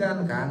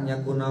pamajikan kan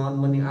nya kunaon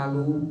meuni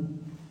alum.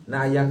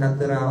 Nah aya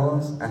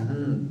kateraos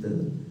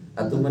henteu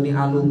atuh meuni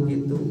alum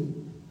kitu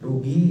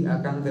rugi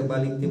akang teh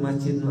balik ti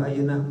masjid nu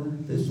ayeuna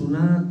mah teu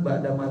sunat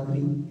ba'da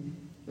maghrib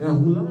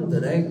ngahulang teu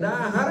daek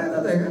dahar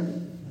eta teh kan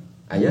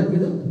aya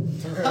gitu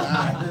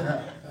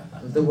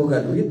teu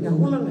boga duit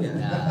ngahulang ya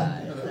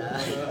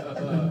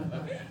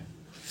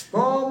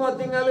komo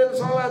tinggalin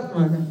salat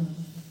mah kan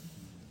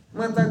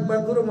matak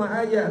batur mah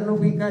aya nu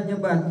pika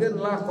nyebatkeun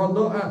la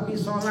qada'a fi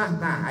shalah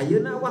tah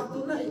ayeuna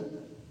waktuna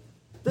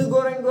teu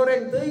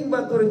goreng-goreng teuing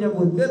batur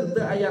nyebutkeun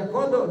teu aya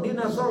qada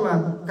dina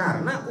salat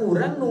karena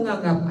urang nu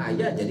nganggap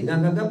aya jadi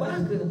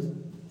ngagagabakeun.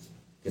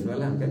 Keun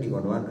wae ka di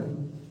kodoan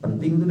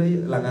penting tuh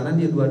deui langanan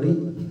dia dua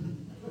deui.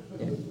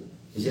 Ya.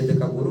 Isi teu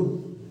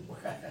kaburu.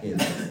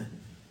 Gitu.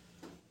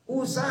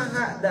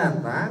 Usaha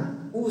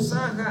datang,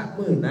 usaha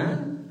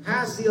meunang,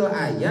 hasil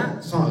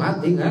aya salat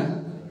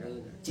tinggal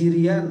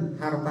cirian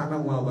hartana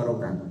moal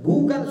barokah.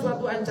 Bukan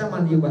suatu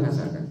ancaman ieu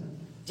bahasakan.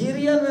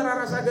 Cirian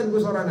ngarasakeun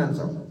ku sorangan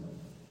sok.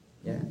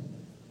 Ya,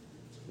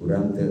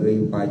 urang teh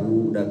euy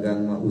payu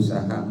dagang mah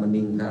usaha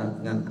meningkat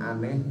ngan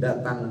aneh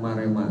datang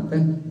marema teh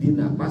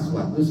dina pas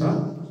waktu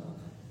salat.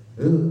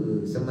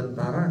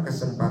 Sementara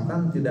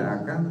kesempatan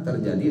tidak akan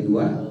terjadi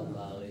dua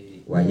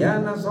kali.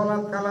 Wayana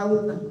salat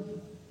kalautna.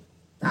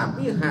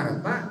 Tapi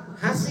harta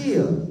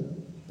hasil,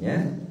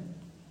 ya.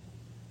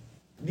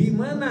 Di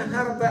mana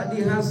harta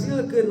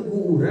dihasilkeun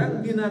ku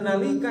urang dina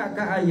nalika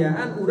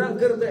kaayaan urang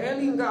keur teu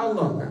eling ka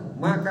Allah kan.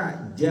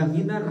 Maka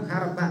jaminan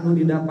harta nu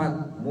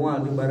didapat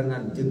moal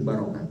dibarengan jeung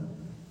barokah.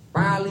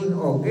 Paling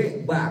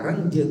oge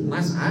bareng jeung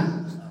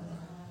mas'ah.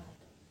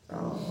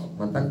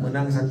 Matak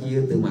menang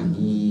sakieu teu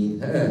mahi.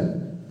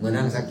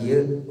 Menang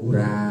sakieu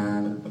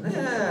kurang.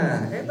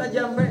 Nah, eta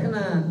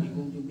jampena.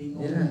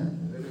 Ya,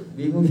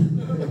 bingung.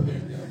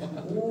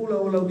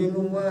 Ulah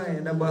bingung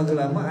wae, da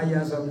baheula mah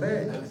aya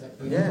sote.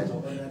 Ya.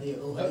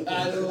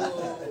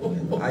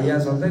 Aya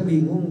sote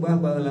bingung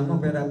baheula mah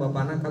peda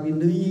bapana kawin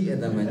deui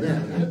eta mah nya.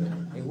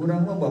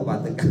 Urang mah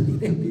bapak teh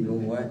kawin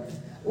bingung wae.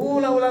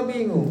 Ulah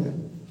bingung.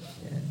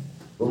 Ya.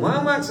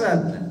 Kumaha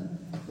maksudna?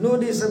 Nu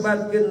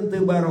disebatkeun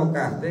teu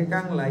barokah teh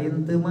kang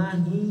lain teu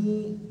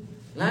mahi.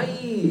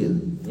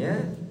 Lain,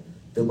 ya.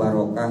 Teu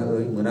barokah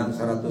euy meunang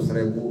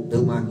 100.000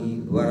 teu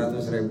mahi,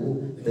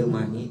 200.000 teu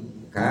mahi.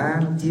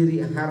 Kan ciri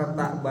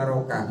harta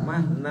barokah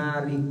mah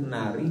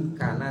narik-narik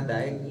kana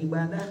daek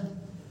ibadah.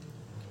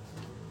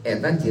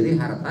 Eta ciri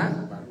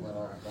harta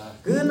barokah.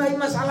 Keun aya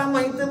masalah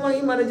mah teu mah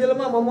imana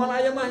jelema moal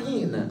aya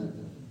mahina.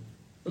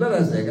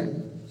 Leres ya kan?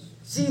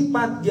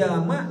 Sifat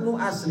jalma nu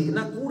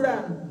aslina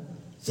kurang.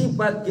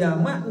 Sifat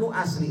jalma nu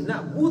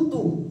aslina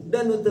butuh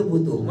dan nu teu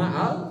butuh mah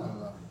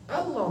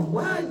Allah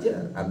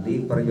wajar.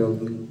 Abdi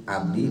peryogi,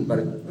 abdi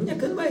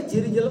nyakeun bae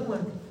ciri jelema.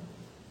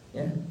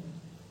 Ya.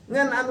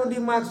 Ngan anu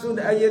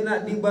dimaksud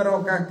ayeuna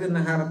dibarokahkeun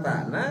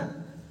hartana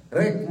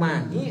rek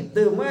mahi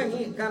teu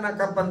mahi kana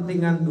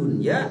kapentingan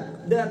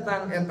dunia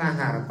datang eta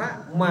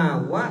harta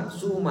mawa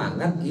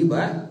sumangat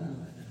ibadah.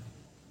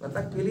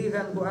 Matak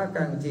pilihan ku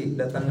akang cik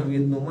datang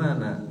duit nu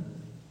mana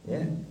ya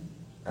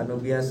anu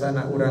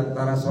biasana urang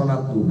tara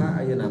salat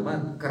duha ayeuna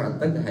mah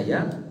kareteg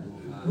hayang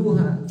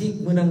duha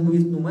cik meunang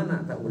duit nu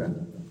mana tak urang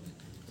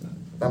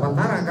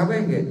tapantara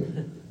kabeh ge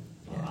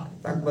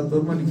tak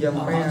betul mah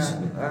dijampean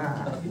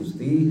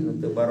Gusti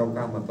teu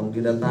barokah mah tong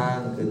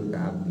didatangkeun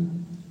ka abdi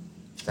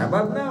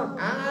sababna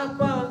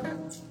apa kan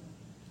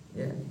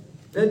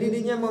Jadi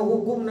dinya mah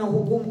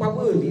hukum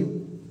pabeulit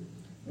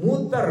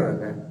muter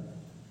kan.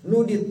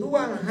 Nu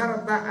dituang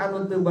harta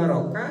anu teu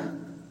barokah,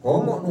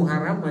 komo nu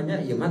haram nya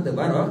ieu mah teu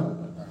barokah.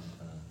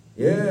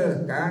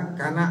 Ye kan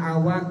kana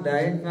awak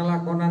daek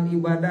ngalakonan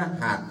ibadah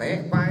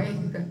hate paeh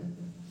kan.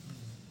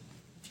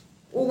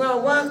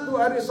 Unggal waktu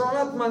ari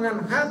salat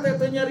mangan hate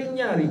teu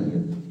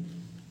nyaring-nyaring.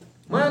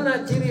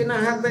 Mana cirina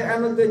hate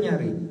anu teu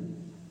nyaring?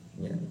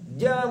 Ya,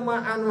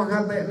 jalma anu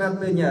hatena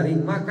teu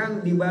nyaring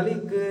makan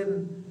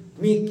dibalikeun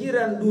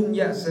mikiran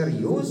dunya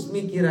serius,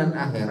 mikiran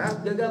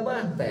akhirat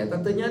gegabah teh eta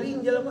teu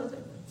nyaring jalma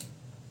teh.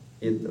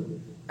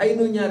 Itu.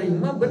 Anu nyaring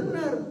mah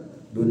bener.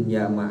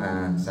 Dunya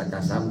mah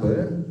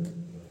sakasamber.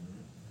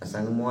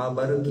 Asal moal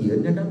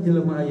bareukeun nya kan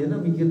jelema ayeuna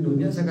mikir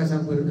dunya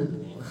sakasampeurna.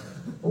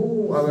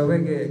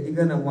 Awewe ge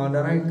jigana moal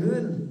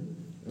daraekeun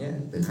nya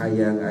teu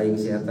hayang aing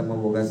si eta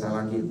maboga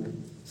salaki teh.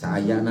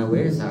 Saayana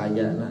we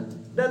saayana.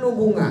 Dan nu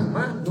bungah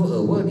mah nu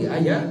eueuh di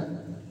aya.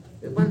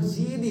 Depan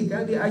sidi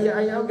kan di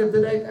aya-aya oge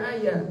teu daek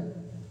aya.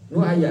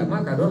 Nu aya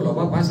mah kadon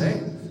loba pase.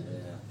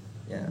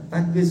 Ya,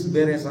 tak geus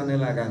beres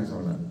anelakan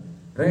salat.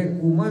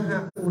 Rek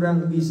kumaha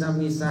urang bisa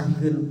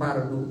misahkeun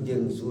fardu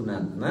jeung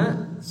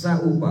sunatna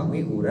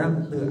saupami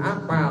urang teu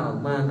apal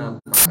mana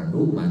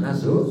fardu mana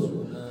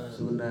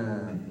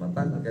sunat.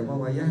 Mata engke mah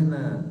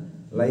wayahna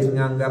lain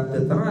nganggap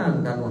teu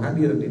terang kanu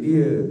hadir di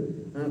dieu.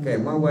 Engke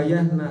mah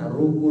wayahna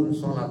rukun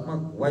salat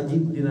mah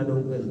wajib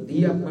dinadongkeun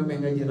tiap memeh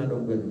ngaji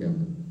nadongkeun kan.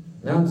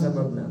 Naon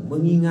sababna?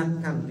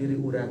 Mengingatkan diri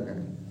urang kan.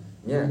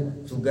 Nya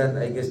sugan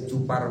aya geus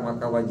cupar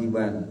maka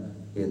wajiban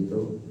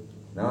gitu.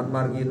 Naon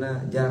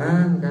margina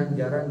jarang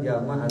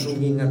jalma anu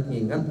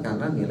nginget-nginget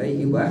karena nilai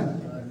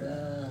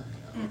ibadah.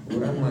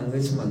 Urang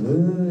manggeus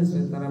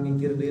sementara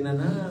mikir dina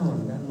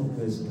naon kan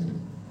geus.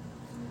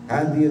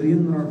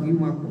 Hadirin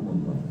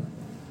rahimakumullah.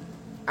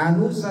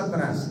 Anu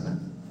satrasna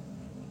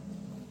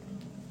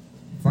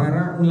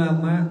para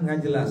ulama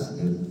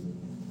ngajelaskeun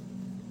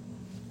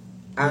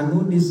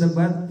anu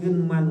disebatkeun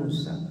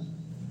manusia.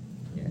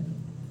 Ya.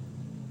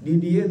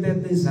 Di dieu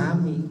teh teu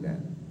sami kan.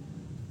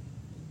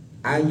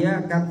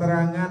 Aya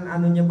katerangan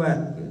anu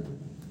nyebatkeun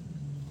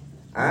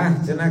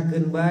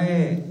cenakeun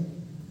bae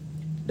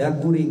da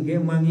kuring ge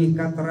manggih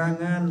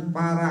katerangan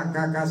para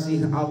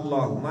kakasih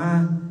Allah mah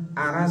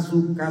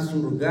arasuk ka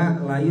surga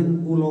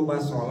lain ku loba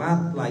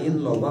salat lain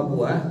loba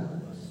buah.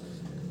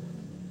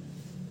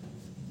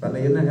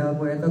 Padayeuna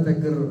ilmu eta teh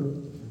keur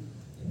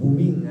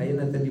booming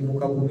ayeuna teh di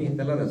muka bumi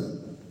teh leres.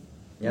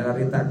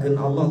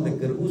 Nyaritakeun Allah teh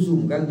keur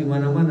usum kan di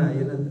mana-mana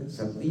ayeuna teh.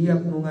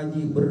 Setiap nu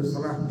ngaji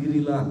berserah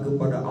dirilah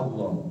kepada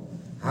Allah.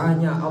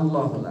 Hanya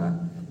Allah lah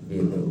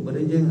gitu.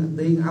 Berjeng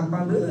teuing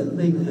apaleun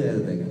teuing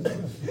teh kan.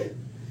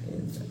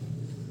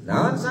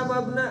 Naon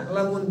sababna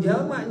lamun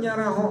jalma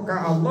nyaraho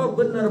ka Allah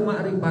bener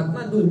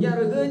makrifatna dunya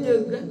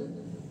regejeug kan.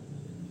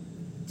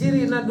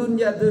 Cirina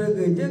dunya teu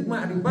regejeug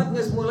makrifat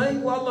geus mulai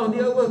ku Allah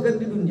dieuweuhkeun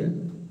di dunya.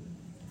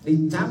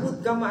 Dicabut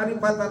ka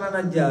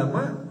makrifatanana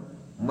jalma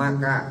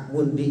maka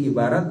mun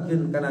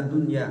diibaratkeun kana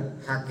dunya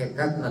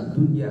hakikatna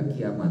dunya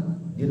kiamat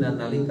dina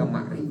nalika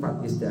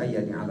makrifat geus teu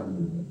aya di alam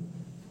dunya.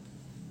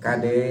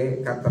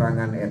 Kade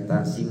katerangan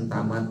eta sing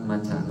tamat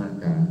macana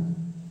ka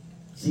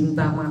sing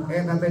tamat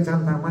eta teh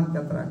can tamat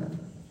katerangan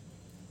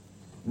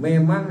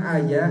memang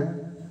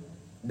aya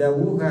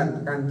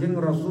dawuhan Kanjeng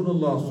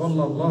Rasulullah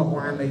sallallahu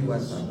alaihi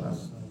wasallam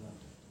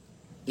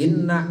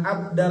inna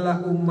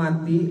abdala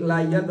ummati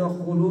la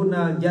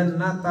yadkhuluna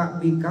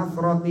jannata bi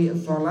kathrati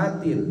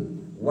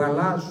salatin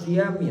wala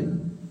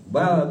siyamin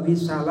bal bi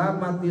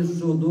salamati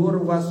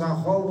sudur wa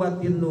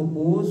sahawatin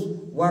nufus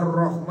war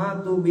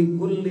rahmatu bi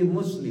kulli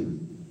muslim.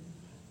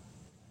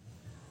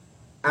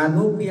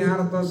 Anu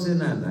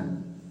pihartoseunana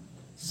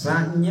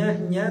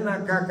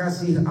sanyana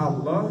kakasih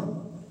Allah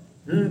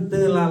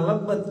henteu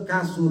lalebet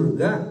ka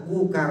surga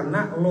ku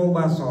karna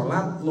loba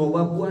salat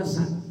loba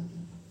puasa.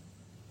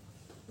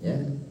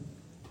 Ya.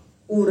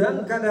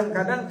 Urang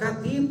kadang-kadang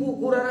katipu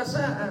ku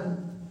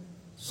rarasaan.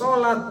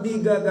 Salat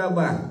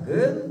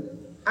digagabahkeun,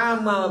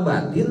 amal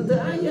batin teu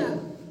aya.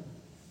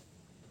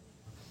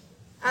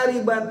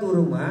 Ari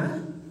batur mah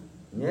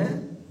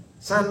nya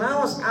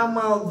sanaos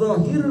amal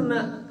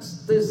zahirna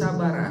teu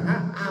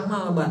sabaraha,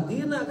 amal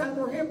batinna kan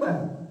nu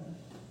hebat.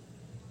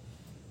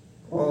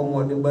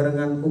 Mau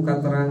dibarengan ku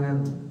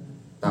katerangan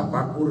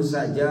tapakur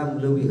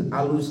sajam leuwih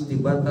alus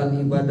tibatan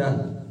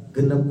ibadah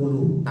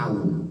 60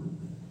 tahun.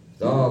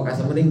 So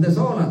kasa mending teu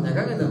salat nya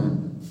kan eta mah.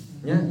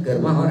 Nya keur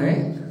mah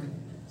hore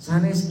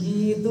sanes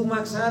kitu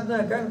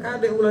maksudna kan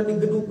kade ulah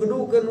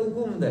digeduk-gedukeun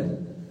hukum teh.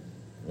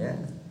 Ya.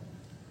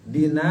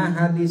 Dina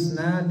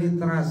hadisna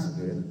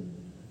diteraskeun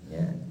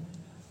ya.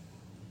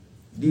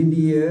 Di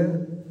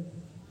dieu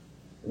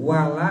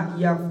wala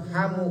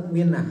yafhamu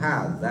min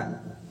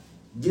hadza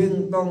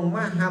jeung tong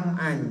maham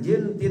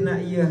anjeun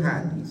tina ieu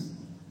hadis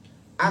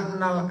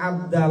annal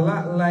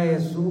abdala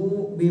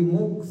laisu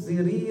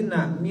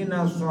bimuksirina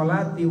minas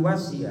sholati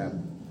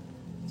wasyam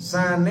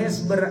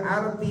sanes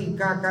berarti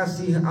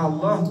kakasih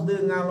Allah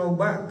teu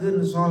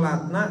ngalobakeun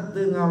salatna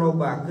teu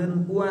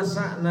ngalobakeun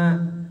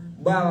puasana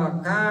bal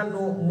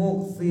kanu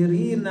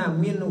muktsirina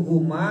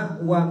minhuma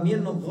wa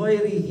min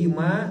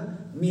ghairihima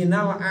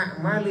minal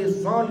a'mali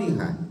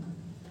sholihah.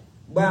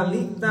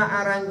 Balik ta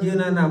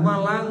aranjeuna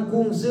nama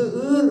langkung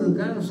seueur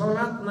kan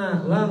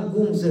salatna,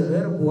 langkung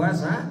seueur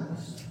puasa.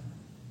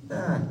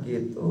 Nah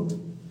gitu.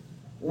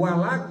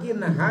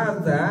 Walakin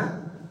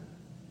hadza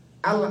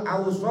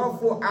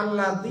al-awsafu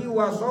allati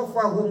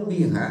wasafahum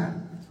biha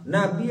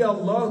Nabi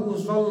Allah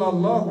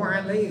sallallahu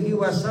alaihi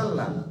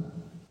wasallam.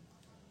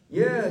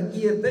 Ya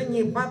ieu teh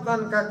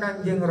nyipatan ka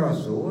Kangjeng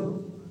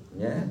Rasul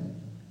ya.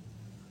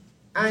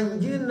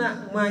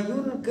 Anjeunna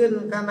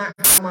mayunkeun kana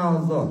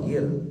amal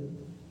zahir.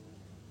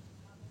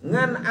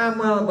 Ngan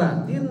amal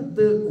batin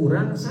teu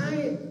kurang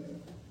sae.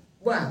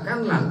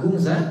 Bahkan langkung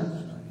sa.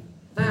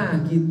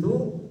 Tah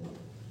gitu.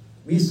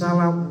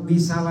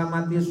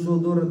 Bisalamati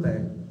sudur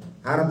teh.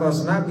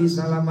 Hartosna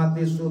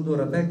bisalamati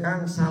sudur teh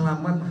kang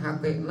salamat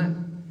hatena.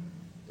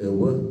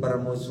 Eueuh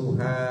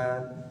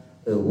permusuhan,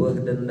 eueuh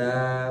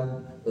dendam,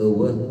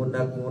 eueuh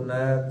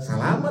ngunak-ngunak,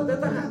 salamat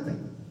eta hate.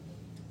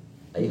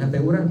 Ai hate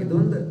urang kitu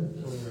henteu.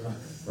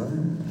 Wah,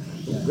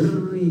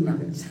 gering.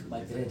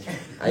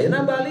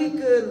 Ayeuna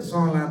balikeun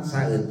salat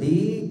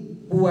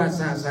saeutik,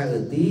 puasa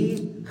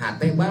saeutik,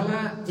 hate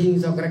bala cing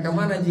sok rek ka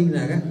mana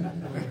cingna kan?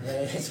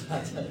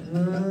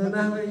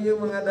 Nah ieu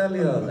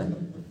mengadalil teh.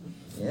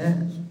 Ya.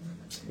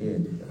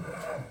 Gitu.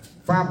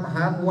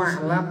 Fafham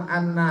wa'lam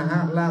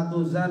annaha la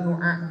tuzanu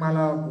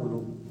a'malal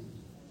qulub.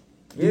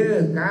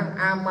 Ye kang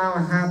amal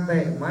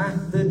hate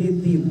mah teu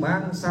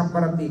ditimbang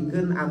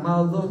sapertikeun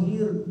amal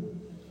zahir.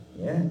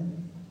 Ya.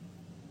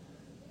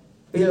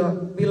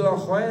 Bil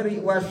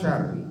khairi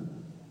wasyarri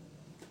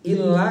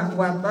illa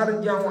wa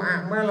tarja'u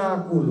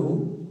a'malal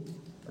qulub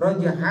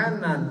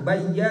rajhanan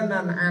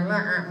bayyanan ala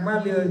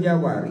a'malil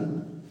jawari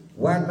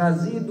wa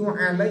tazidu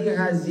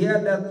 'alaiha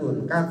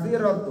ziyadatun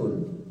katsiratun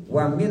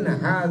wa min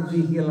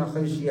hadzihil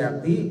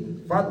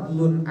khasyati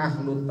fadlun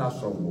ahlut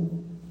tasawuf.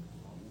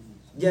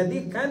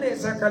 Jadi kade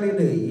sakali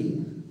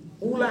deui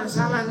ulah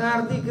salah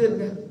ngartikeun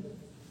kan.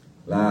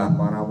 Lah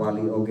para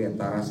wali oge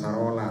tara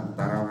sarolat,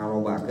 tara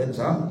ngalobakeun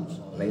so,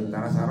 lain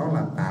tara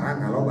sarolat, tara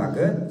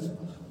ngalobakeun.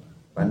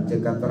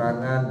 Panceuk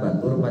katerangan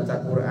batur maca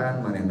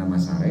Quran manehna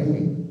mah sare.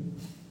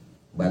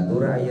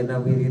 Batur ayeuna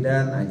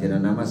wiridan ajeuna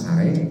nama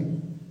sare.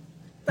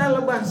 Ta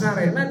lebah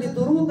sarena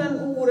diturutan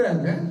ku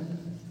urang kan.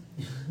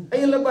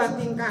 Aya lebah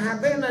tingkah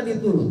hatena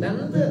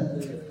diturutan teu.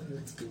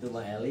 Kitu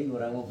mah eling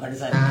urang mah pada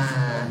sare.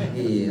 Ah,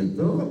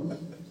 gitu.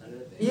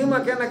 Ieu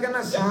mah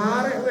kana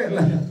sare we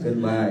lah keun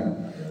bae.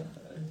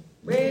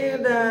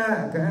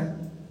 Beda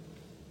kan.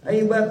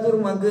 Ai batur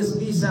mah geus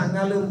bisa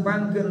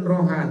ngalempangkeun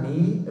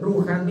rohani,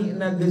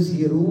 ruhanina geus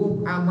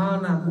hirup,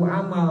 amalna ku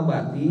amal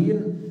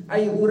batin.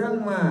 Ai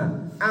urang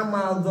mah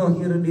amal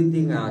zahir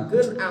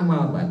ditinggalkeun,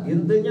 amal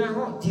batin teu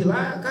nyaho,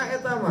 cilaka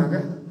eta mah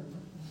kan.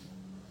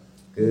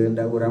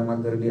 Keunda urang mah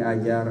keur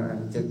diajar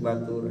ceuk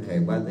batur,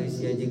 hebat euy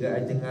sia jiga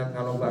ajengan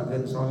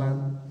ngalobakeun salat.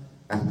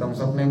 Ah tong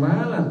sok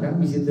nemalan kan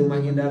bisi teu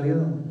mah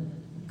dalil.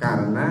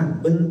 Karena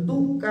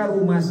bentuk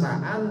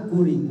karumasaan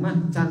kuring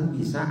mah can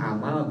bisa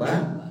amal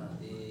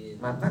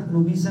matak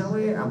nu bisa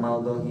we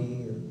amal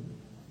zahir.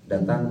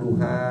 Datang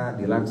duha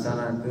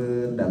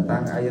dilaksanakeun,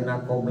 datang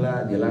ayeuna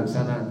qobla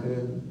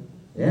dilaksanakeun.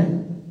 Ya.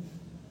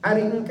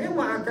 Ari engke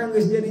mah akan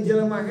geus jadi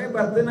jelema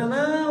hebat teu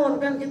naon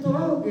kan kitu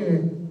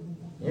oge.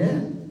 Ya.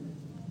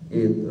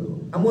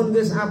 Itu. Amun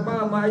geus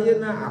apal mah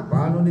ayeuna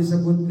apal nu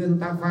disebutkeun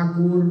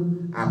tafakur,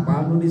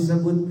 apal nu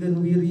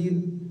disebutkeun wirid,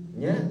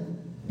 ya.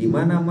 Di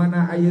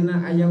mana-mana ayeuna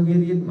aya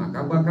wirid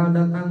maka bakal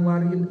datang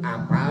warid,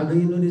 apal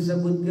deui nu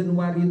disebutkeun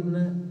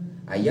waridna.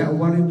 Aya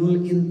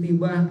waridul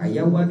intibah,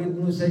 aya warid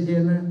nu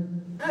sajena.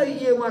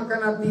 Ieu mah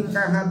kana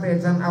tingkah hate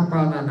can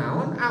apalna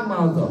naon,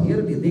 amal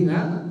zahir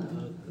ditinggal.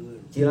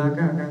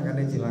 Cilaka kang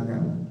kade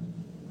cilaka.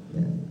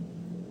 Ya.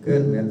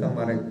 Keun eta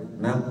marek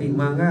nampi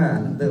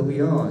mangga teu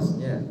wios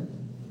nya.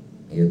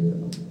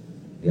 Gitu.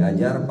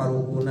 Diajar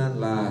parukunan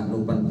lah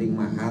nu penting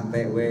mah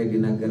hate we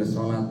dina keur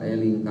salat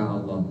eling ka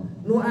Allah.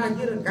 Nu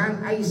akhir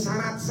kan ai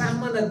syarat sah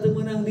mah teu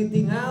meunang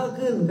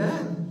ditinggalkeun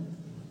kan.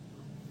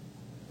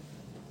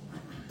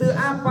 Teu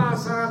apal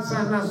syarat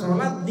sahna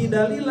salat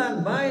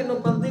didalilan bae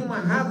nu penting mah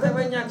hate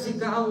we nyaksi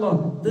ka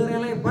Allah. Teu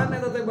relevan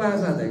eta teh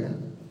bahasa teh kan.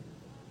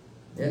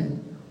 Ya.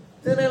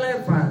 Teu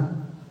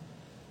relevan.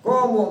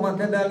 Komo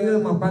maka dalil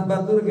mah pan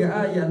batur ge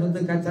aya nu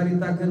teu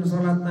kacaritakeun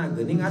salatna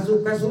geuning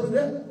asup ka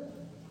surga.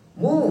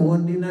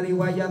 Muhun dina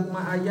riwayat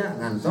mah aya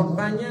ngan sok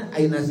tanya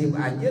ai nasib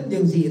ajeun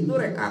jeung si itu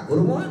rek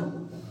akur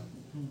moal.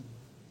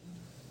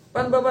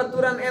 Pan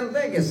babaturan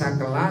ente ge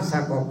sakelas,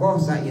 sakokoh,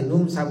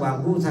 sainum,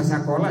 sabangku,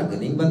 sasakola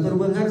geuning batur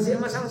beunghar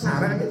sia mah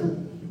sangsara gitu.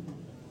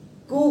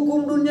 Ku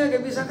hukum dunya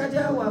ge bisa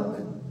kajawab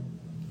kan.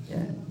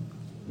 Ya.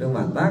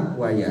 Dumatak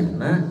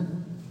wayahna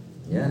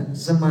ya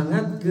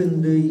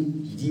semangatkeun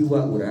deui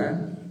jiwa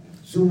urang,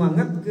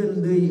 sumangetkeun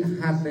deui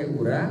hate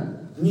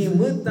urang,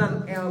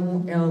 ngimeutan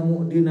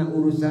ilmu-ilmu dina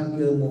urusan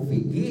ilmu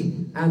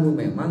fikih anu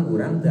memang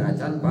urang teu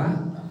acan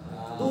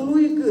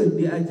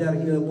Tuluikeun diajar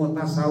ilmu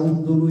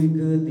tasawuf,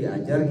 tuluikeun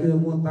diajar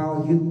ilmu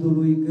tauhid,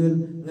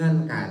 tuluikeun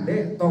ngan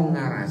kade tong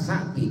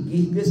ngarasa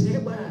pikih geus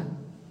hebat.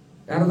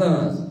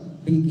 Kartos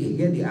pikih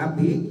ge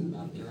diapi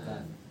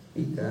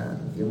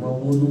ikan ya mau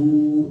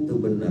wudu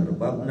teu bener,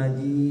 bab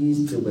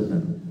najis teu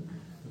bener.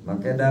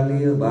 Make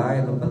dalil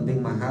bae nu penting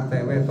mah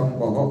hate we tong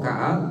poho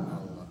ka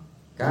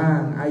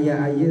Kang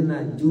aya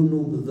ayeuna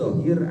junub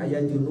zahir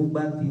aya junub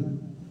batin.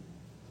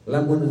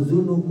 Lamun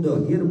junub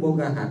zahir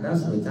boga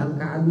hadas nu can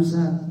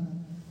kaadusan,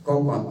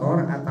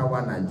 kotor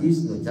atawa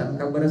najis nu can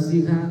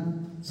kabersihan.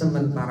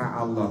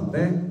 Sementara Allah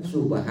teh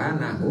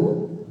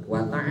subhanahu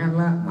wa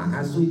ta'ala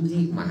maha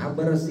suci, maha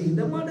bersih,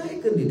 da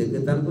madaikeun di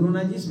deketan kudu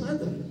najis mah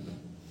teh.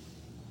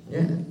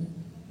 Ya.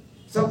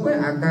 Sampai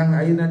akang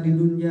ayeuna di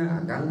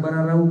dunya akang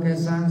bararau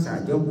kesang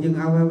sajog jeung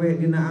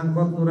awewe dina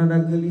angkot nu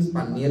rada geulis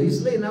pan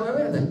miris lain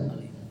awewe teh.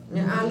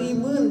 Nya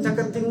alimeun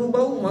caket ting nu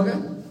bau mah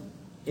kan.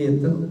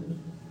 Itu.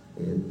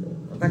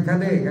 Eta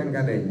kade kan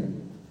kadenya.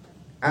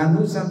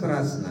 Anu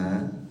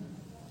saterasna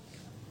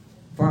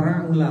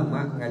para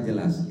ulama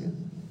ngajelaskeun.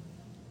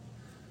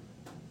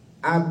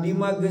 Abdi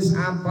mah geus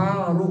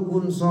apal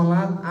rukun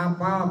salat,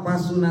 apal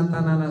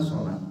pasunatanana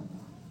salat.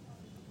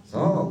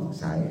 Sok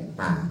saya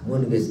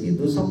mun geus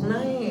kitu sok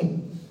naik.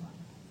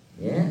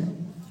 Ya.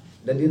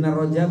 Da dina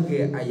Rajab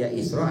ge aya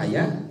Isra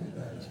aya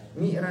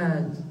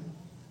Mi'raj.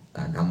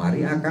 Tah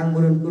kamari akang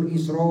meureun kur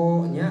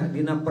Isra nya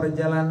dina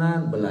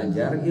perjalanan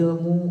belajar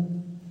ilmu.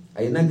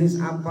 Ayeuna geus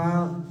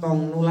apal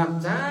tong nulak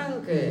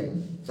cangke.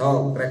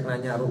 Sok rek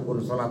nanya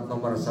rukun salat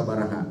nomor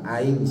sabaraha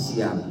aing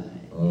siap.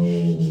 Oh.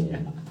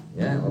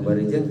 Ya,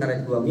 babarejeun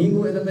karek 2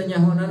 minggu eta teh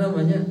nyahonna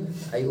mah nya.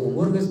 Ai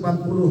umur geus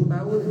 40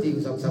 tahun cing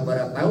sok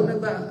sabaraha tahun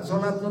eta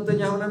salat nu teu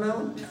nyahonna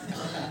naon?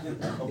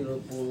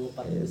 30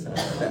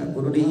 40.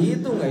 Kudu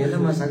dihitung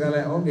ayeuna mah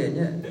sagala oge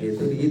nya,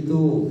 itu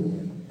dihitung.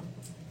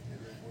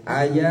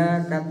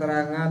 Aya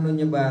katerangan nu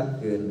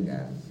nyebatkeun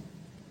kan.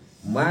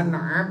 Man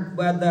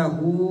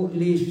abadahu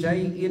li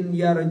syai'in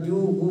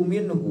yarjuhu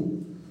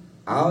minhu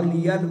aw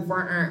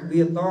liyadfa'a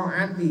bi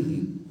ta'atihi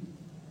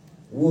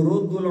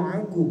wurudul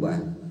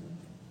 'uqubah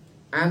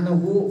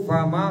anhu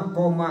fama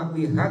qoma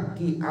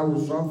bihaqqi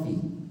awsafi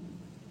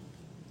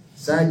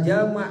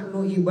saja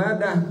maknu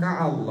ibadah ka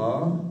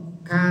Allah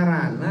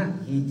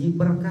karana hiji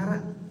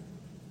perkara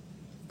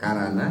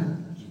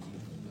karana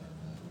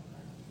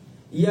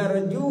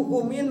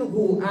yarjuhu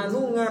minhu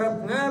anu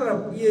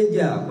ngarep-ngarep ieu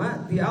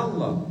jalma ti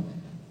Allah.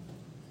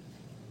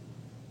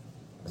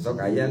 Sok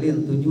aya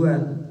lin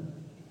tujuan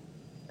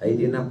ai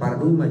dina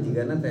fardu mah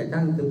jigana teh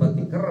kang teu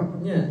pati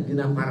kerepnya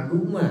dina fardu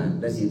mah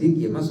da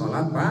sidik ieu mah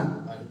salat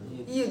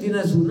iya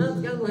dina sunat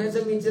kan nu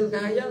hese micen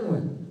kahayang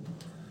mah.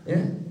 Ya.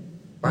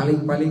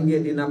 Paling-paling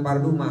ge dina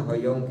fardu mah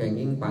hoyong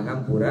kenging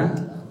pangampura.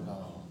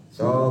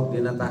 Sok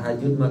dina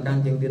tahajud mah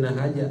kanjeng dina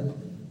hajat.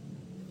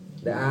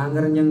 Da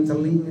anger nyang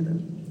celing eta.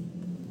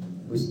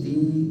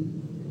 Gusti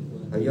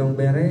hoyong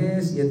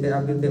beres ieu teh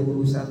abdi teh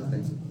urusan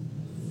teh.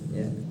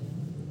 Ya.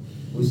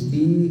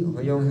 Gusti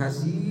hoyong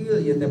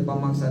hasil ieu teh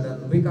pamaksa dan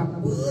nepi ka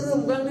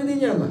beureum kang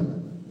didinya mah.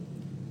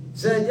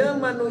 Saja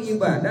manu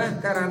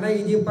ibadah karana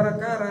hiji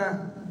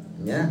perkara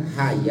nya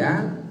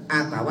hayang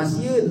atawa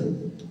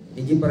sieun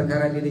hiji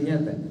perkara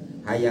dirinya teh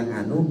hayang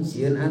anu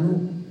sieun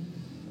anu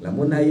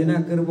lamun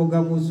ayeuna keur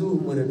boga musuh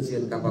meureun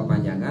sieun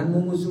kapapanjangan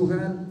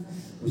mumusuhan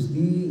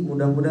Gusti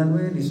mudah-mudahan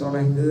we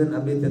disolehkeun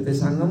abdi teh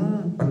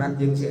sangem penak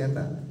jeung si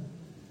eta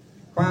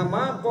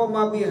pama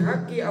qoma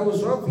bihaqqi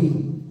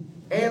awsafi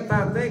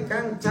eta teh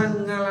kang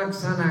can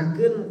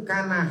ngalaksanakeun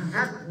kana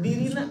hak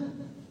dirina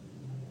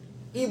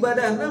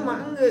ibadahna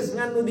mah enggeus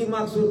ngan nu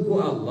dimaksud ku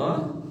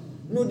Allah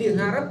nu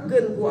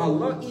diharapkeun ku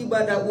Allah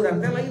ibadah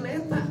urang teh lain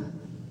eta.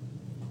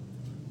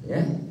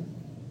 Ya.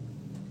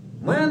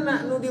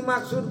 Mana nu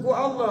dimaksud ku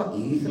Allah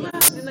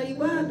ikhlas dina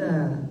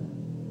ibadah.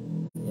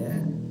 Ya.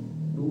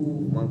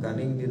 Duh,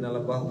 mangkaning dina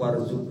lebah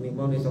warzuqni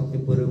mah sok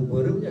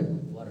dipeureum-peureum nya.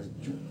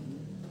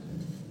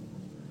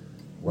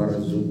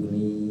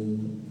 Warzuqni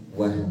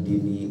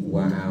wahdini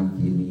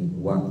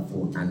wa'afini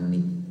wa'fu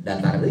anni.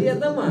 Datar deui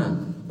eta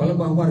mah.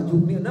 Palebah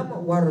warzuqni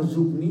nama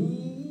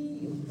warzuqni.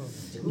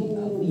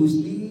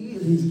 Gusti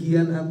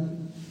rizkian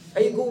abdi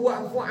ai ku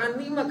wa'fu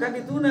anni maka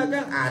dituna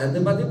kang ada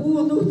tempat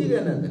butuh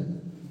jigana kan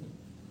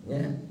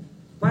ya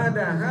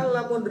padahal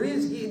lamun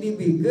rizki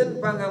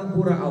dibikeun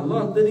pangampura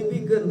Allah teu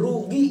dibikeun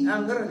rugi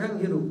angger kang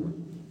hirup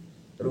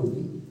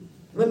rugi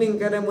mending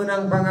kada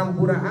meunang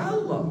pangampura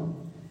Allah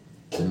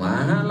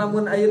kumaha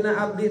lamun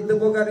ayeuna abdi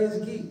teu boga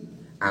rizki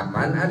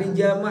apaan ari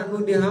jama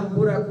nu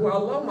dihampura ku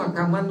Allah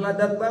maka man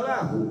ladat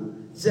balahu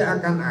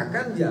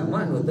seakan-akan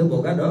jama nu teu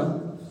boga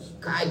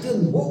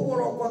kajeun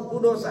wolokot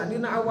ku dosa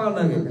dina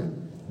awalna ge kan.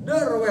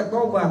 Deur we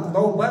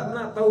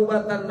tobatna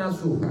taubatan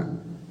nasuha.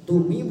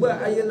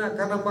 Tumiba ayeuna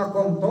kana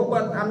makom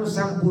tobat anu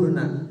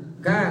sampurna.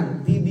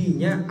 Kang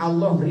tidinya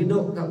Allah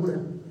ridho ka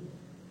urang.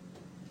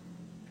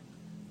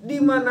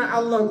 Di mana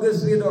Allah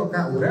geus ridho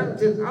ka urang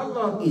ceuk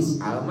Allah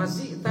is'al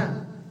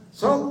masita.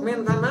 Sok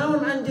menta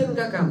naon anjeun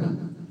ka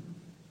kami.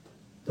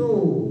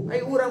 Tuh,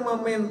 ai urang mah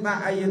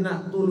menta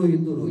ayeuna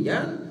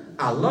tuluy-tuluyan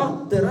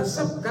Allah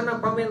teresep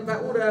karena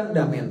pamenta urang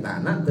da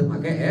mentana teu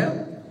make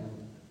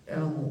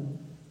ilmu.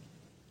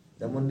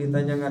 Namun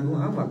ditanya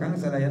ngadua mah Kang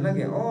sadayana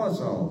ge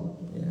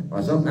osok ya,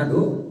 osok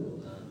ngadu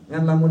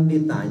ngan lamun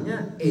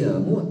ditanya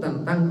ilmu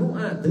tentang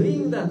doa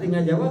teuing tah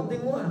tinggal jawab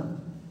ting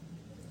moal.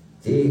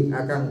 Cik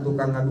akang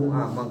tukang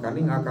ngadua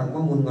mangkaning akang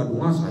mah mun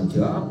ngadua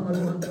sajam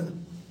ngadua.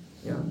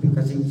 Ya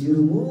dikasih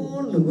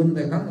cirumun leungeun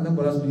teh Kang eta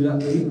balas bila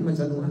teuing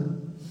maca doa.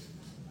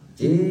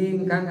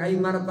 Cing Kang ai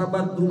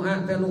martabat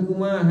doa teh nu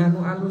kumaha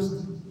nu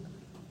alus.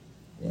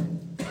 Ya.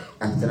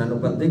 Cenah nu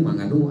penting mah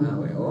ngadua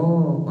we.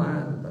 Oh,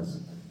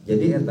 pantas.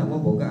 Jadi eta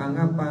mah boga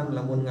anggapan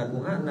lamun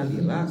ngadua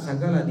nalila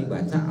sagala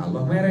dibaca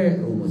Allah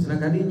mere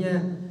rumusna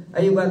kadinya.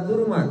 Ai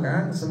batur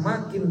maka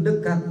semakin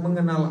dekat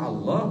mengenal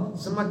Allah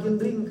semakin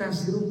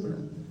ringkas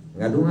hirupna.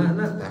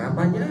 Ngaduana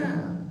tarapannya.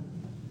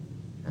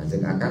 Nah,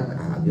 cek akan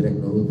abi rek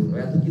nurut we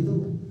atuh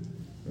kitu.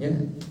 Ya.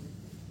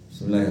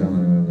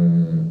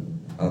 Bismillahirrahmanirrahim.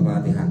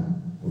 Al-Fatihah.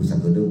 Urusan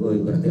kedua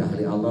berarti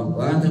ahli Allah.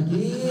 Wah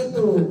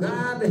gitu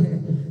kade.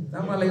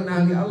 Sama lain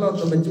ahli Allah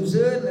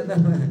kebecuseun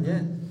eta mah nya.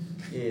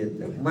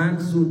 Gitu.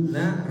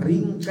 Maksudna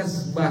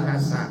ringkas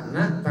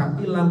bahasana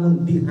tapi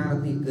lamun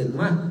dihartikeun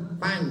mah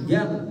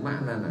panjang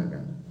maknana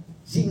kan.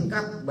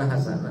 Singkat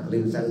bahasana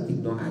lain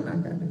saeutik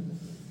doana kan.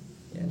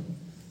 Ya.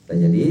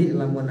 Jadi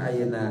lamun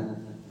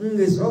ayeuna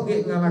geus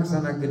oge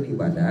ngalaksanakeun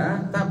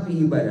ibadah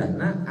tapi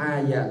ibadahna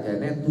aya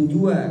keneh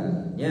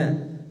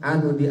tujuannya.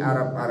 Anu di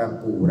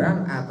Arab-Arab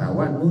kurang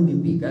atawa nu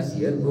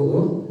dipikasieun ku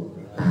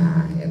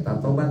tah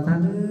eta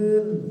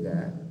tobataneun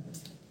kan.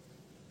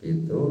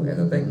 Itu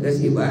eta teh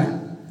geus ibadah.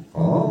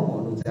 Oh, mau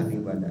nucan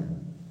ibadah.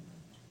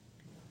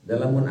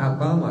 Dalam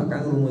apal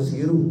maka rumus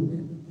hirup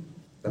ya.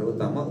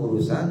 Terutama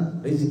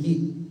urusan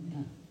rezeki.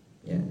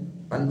 Ya,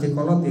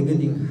 pancekolot ge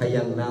jeung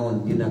hayang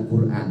naon dina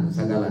Quran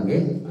sagala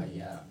ge.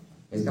 Aya.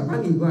 Geus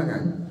kapanggih gua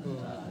kan.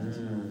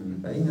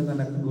 Tadi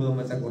ngatana kedua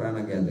maca Quran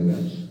ge atuh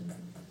kan.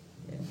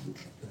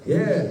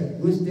 Ya,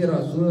 Gusti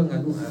Rasul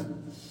ngadua.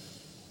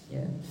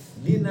 Ya,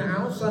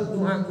 dina ausan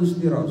doa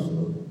Gusti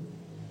Rasul.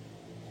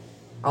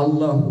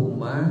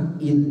 Allahumma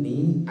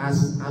inni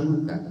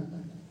as'aluka.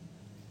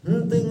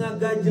 Henteu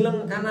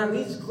ngagajleng kana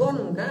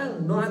rizqon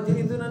Kang, doa ti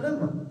dituna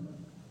mah.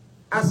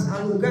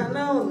 As'aluka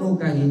naon nu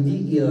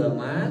kahiji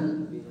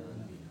ilman.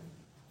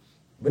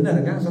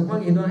 Bener Kang sok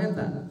manggi doa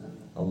eta.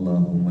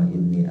 Allahumma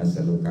inni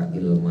as'aluka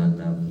ilman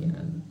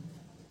nafi'an.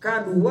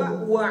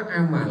 Kadua wa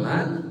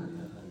amalan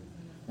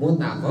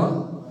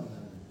mutaqab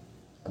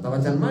atau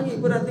macan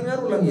mangi berarti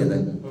ngarulang ya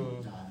tadi.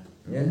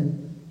 Ya.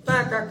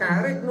 Tak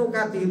kakarek nu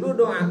katilu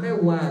doa teh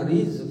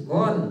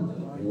warizqon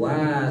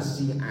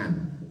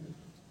wasi'an.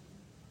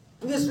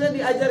 Geus we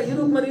diajar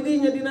hirup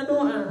maridinya dina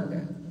doa.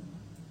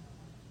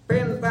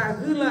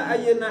 Pentah heula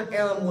ayeuna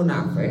ilmu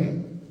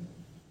nafe.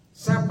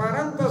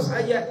 Saparantos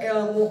aya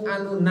ilmu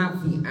anu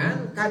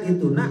nafian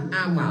kadituna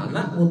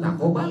amalna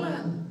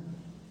mutaqabbalan.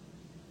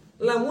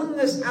 Lamun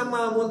geus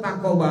amal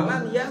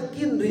mutaqabbalan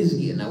yakin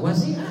rizqina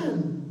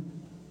wasi'an.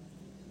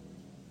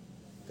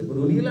 Teu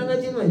peduli lah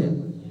ngaji mah nya.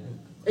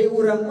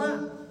 Urang mah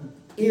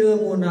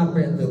ilmu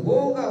nape teu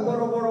boga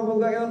boro-boro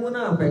boga ilmu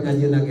nape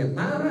ngajina ge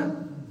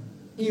tara.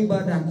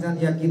 Ibadah can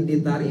yakin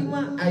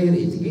ditarima air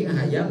rezeki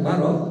hayang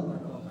baro.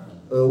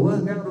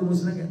 Eueuh Kang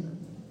rumusna ge.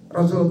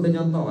 Rasul teu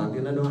nyontohan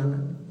dina doana.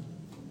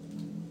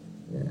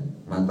 Ya,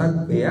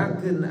 mata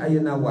beakeun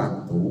ayeuna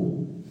waktu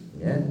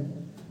ya.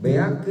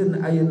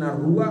 Beakeun ayeuna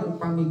ruang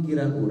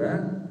pamikiran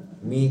urang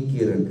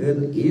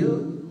mikirkeun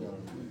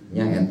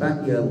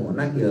nyaeta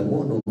ilmuna ilmu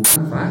nu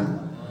manfaat.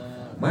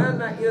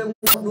 Mana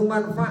ilmu nu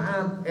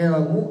manfaat?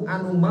 Ilmu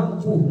anu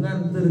mampu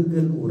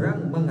nganterkeun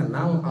urang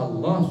mengenal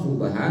Allah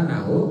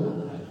Subhanahu.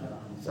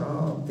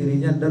 So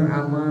dirinya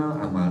deramal,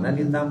 amalna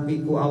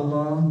ditampi ku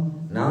Allah.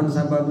 Naon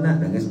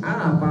sababna? Geus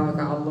apal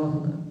ka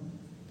Allah.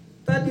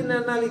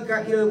 Tadina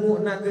nalika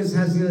ilmu na geus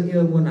hasil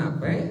ilmu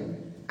nape?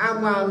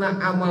 Amalna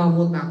amal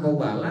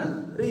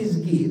mutaqabbalan,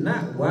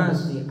 rizkina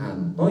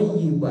wasi'an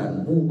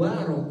thayyiban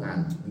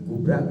mubarakan.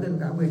 Digubrakeun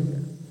kabeh.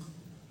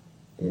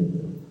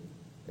 Itu.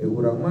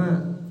 Urang mah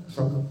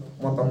sok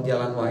motong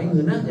jalan wae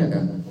ngeunahnya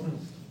kan.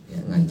 Ya,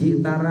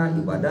 ngaji tara,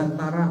 ibadah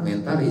tara,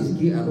 menta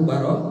rezeki anu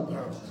barok.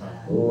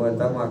 Oh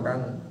eta mah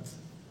Kang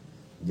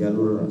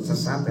jalur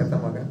sesat eta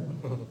mah kan.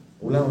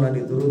 Ulah-ulah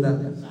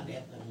diturutan.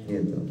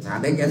 Gitu.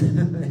 Sadek ya.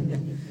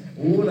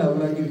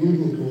 Ulah-ulah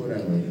diguguk ku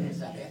urang.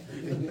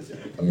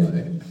 Iya.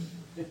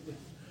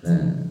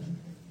 Nah,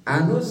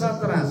 anu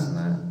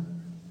saterasna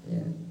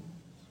ya.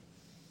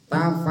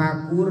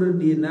 Tafakur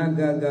dina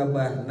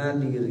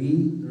gagabahna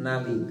diri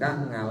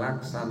nalika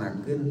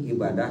ngalaksanakeun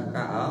ibadah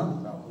ka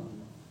Allah.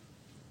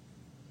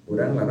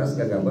 Urang laras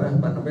gagabah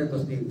panape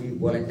tos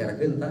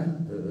dibolehkeun tah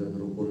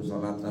rukun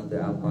salat teu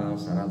apal,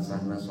 syarat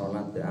sahna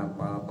salat teu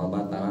apal,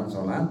 pabatalan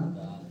salat.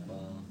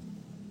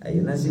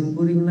 Ayeuna sim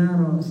kuring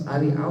naros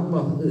ari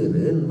Allah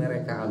eureun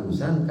mereka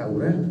alusan ka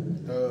urang.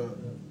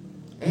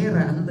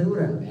 Era henteu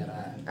urang.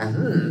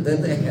 Henteu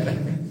teh era.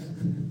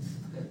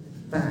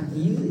 Tah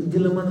ieu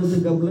jelema nu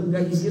teu gableng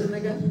ka isirna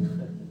kan.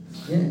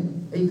 Ya,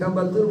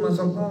 Kabatur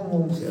masuk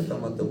ngomong si eta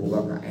mah teu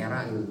boga ka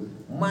era ieu.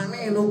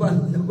 Maneh nu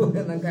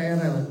boga ka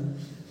era.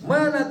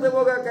 Mana teu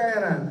boga ka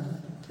era?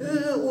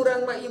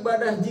 Urang mah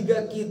ibadah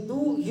jiga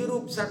kitu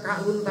hirup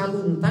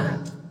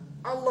sakalunta-lunta.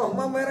 Allah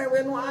mah mere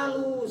we nu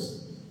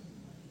alus.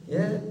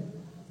 Ya.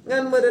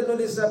 Ngan meureun nu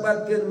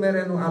disabatkeun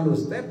mere nu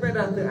alus teh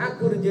pedah teu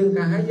akur jeung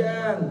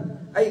kahayang.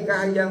 Ai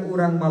kahayang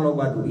urang mah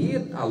loba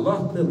duit,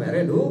 Allah teu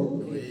mere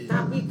duit.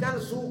 Tapi kan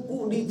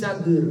suku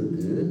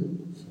dicageurkeun,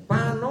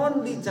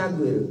 panon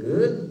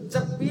dicageurkeun,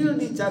 cepil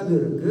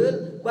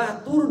dicageurkeun,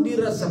 batur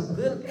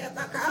diresepkeun,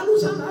 eta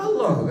kehalusan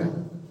Allah kan.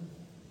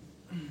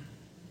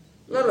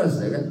 Leres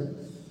ya kan?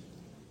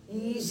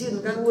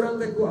 Izinkan urang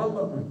teh ku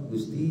Allah.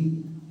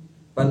 Gusti,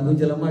 pan ku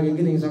jelema ge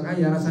geuning sok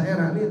aya rasa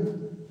era lin.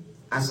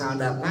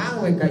 Asal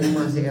datang we ka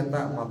imah si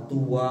eta mah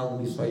tuang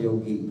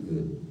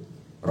disayogikeun.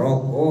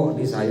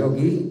 Rokok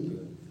disayogi,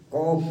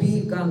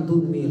 kopi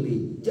kantun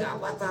milih,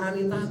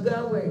 jabatan tah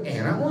gawe,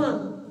 era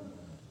mah.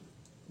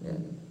 Ya,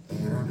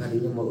 era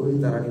kadinya mah euy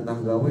tarani tah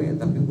gawe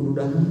tapi kudu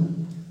dahar.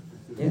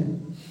 Ya,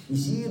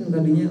 isin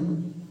kadinya.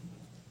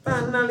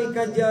 Tah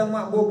nalika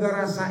jalma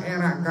boga rasa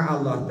era ka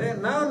Allah teh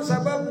naon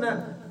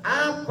sababna?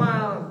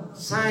 Apal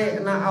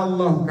saena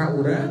Allah ka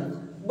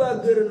urang,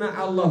 bageurna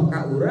Allah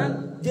ka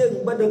urang,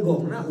 jeung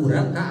badegongna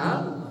urang ka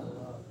Allah.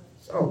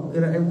 Sok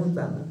geura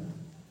emutan.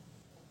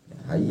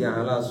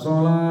 Hayya ala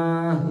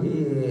sholah,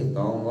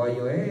 tonggoy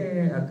we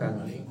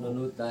akan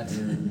nunutan.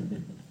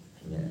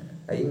 Ya,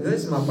 aing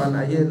geus mapan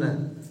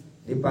ayeuna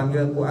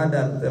dipanggil ku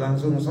adan teu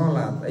langsung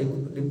sholat,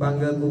 aing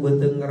dipanggil ku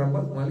beuteung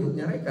ngarebek malih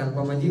nyarekan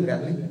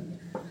pamajikan nih.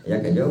 Ya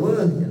kejauh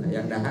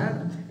yang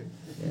dahar.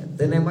 Ya,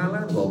 teu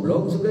nemalan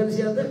goblok sugan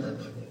sia teh.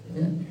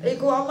 Ya,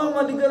 ku Allah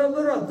mah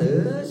digero-gero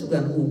teu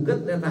sugan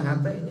uget eta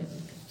hatenya.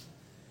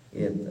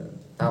 Gitu.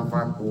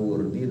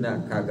 Tafakur dina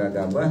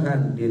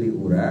kagagabahan diri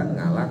urang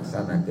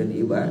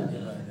ngalaksanakeun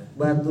ibadah.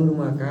 Batur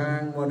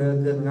makang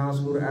modelkeun ngaos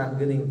Quran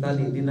geuning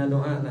tadi dina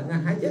doana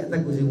ngahaja teh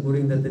kusim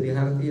kuring teh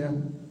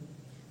dihartian.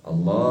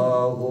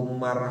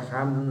 Allahumma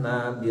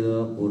arhamna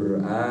bil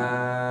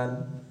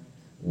Quran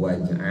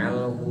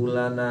waj'alhu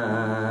lana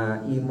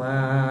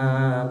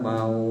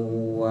imaman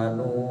wa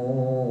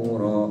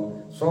nura.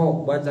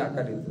 Sok baca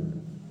ka ditu.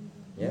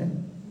 Ya.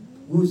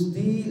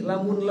 Gusti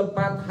lamun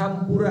lepat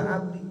hampura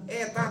abdi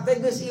eta teh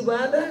geus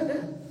ibadah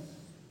kan.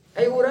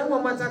 Ai urang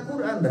mah maca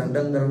Quran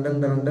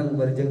dereng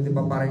bareng ti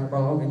papareng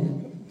pal oge nya.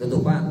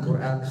 Tutupan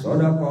Quran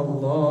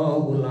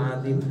sadaqallahul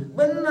azim.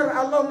 Bener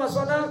Allah mah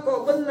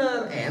sodako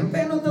bener. Ente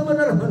nu teu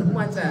bener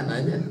macana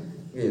nya.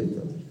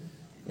 Gitu.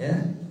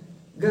 Ya.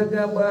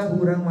 Gagabah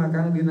urang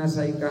makang dina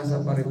saingkah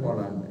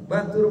saparipolan.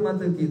 Batur mah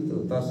teu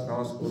kitu, tos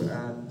kaos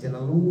Quran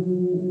cenah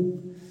lu.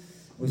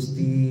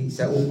 Gusti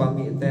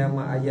saupami teh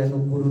mah aya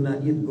nu kuduna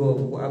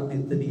idgham ku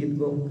abdi teu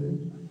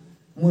diidghamkeun.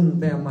 Mun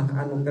teh mah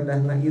anu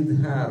kedahna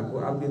izhar ku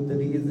abdi teu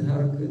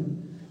diizharkeun.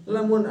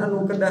 Lamun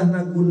anu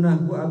kedahna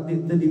gunah ku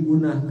abdi teu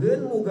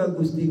digunahkeun, muga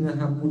Gusti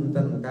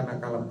ngahapunten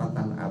kana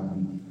kalepatan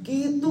abdi.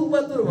 Kitu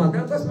batur mah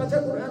kantos maca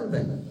Quran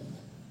teh.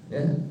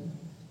 Ya.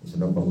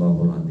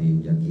 Sadaqallahul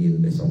azim, yakin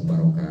besok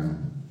barokah.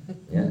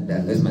 Ya,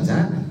 dan geus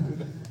maca.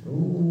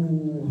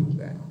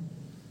 Kan.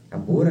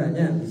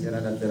 Hampuranya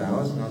bisirada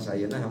teraos ngaos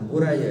ayeuna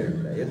hampura ya.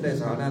 Ieu teh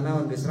soalna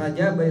naon geus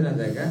Rajab bae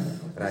teh kan.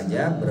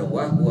 Rajab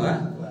berbuah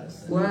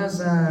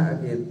puasa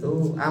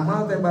gitu.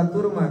 Amal teh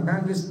batur mah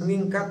kang geus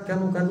ningkat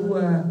kanu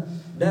kadua.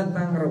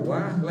 Datang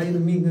rewah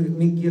lain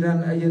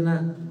mikiran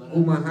ayeuna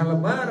kumaha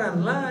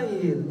lebaran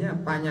lainnya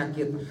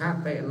panyakit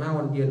hate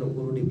naon dia nu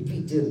kudu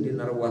dipikeun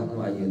dina rewah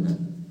nu ayeuna.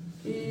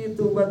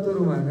 Itu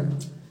batur mah kan.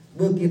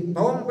 Beuki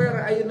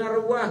tomper ayeuna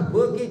rewah,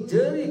 beuki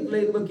ceurik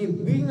lain beuki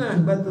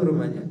bingah batur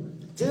mah nya.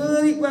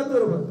 Ceurik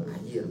batur mah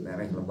anjir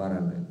tereh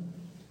lebaran.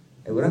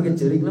 Urang ge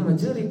ceurikna mah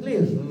ceurik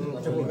lieur.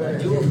 Macam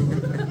baju.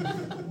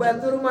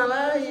 Batur mah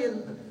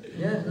lain.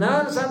 Ya,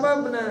 naon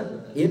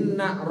sababna?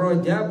 Inna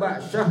Rajaba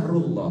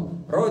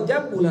syahrullah.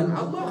 Rajab bulan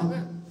Allah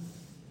kan.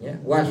 Ya,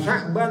 wa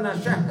Sya'bana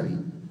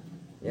syahri.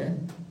 Ya.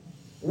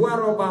 Wa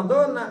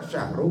Ramadana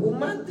syahru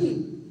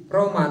ummati.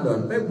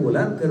 Ramadan teh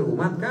bulan keur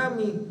umat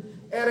kami.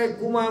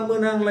 Erek kumaha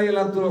meunang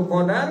Lailatul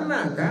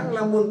Qadarna Kang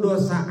lamun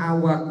dosa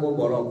awak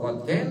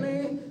bobolokot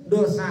keneh,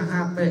 dosa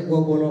hate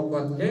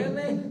bobolokot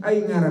keneh,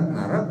 ai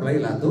ngarep-ngarep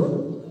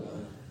Lailatul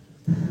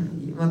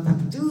mata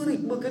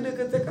ceurik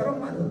beukeudeukeut teh ka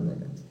Ramadan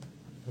teh.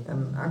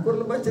 Kan akur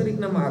lebah ceurik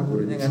nama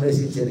akurnya ngana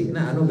si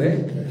ceurikna anu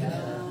beda.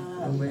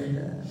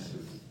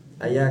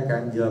 Aya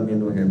Kang jalmi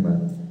nu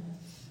hebat.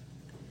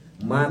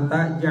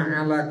 Mata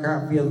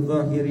ja'alaka fil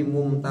zahiri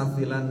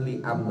mumtasilan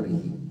li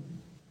amrihi.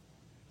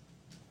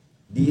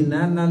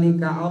 Dina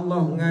nalika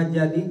Allah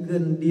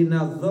ngajadikeun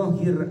dina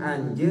zahir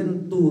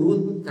anjeun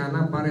turut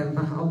kana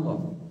parentah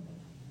Allah.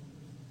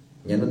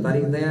 Nya nu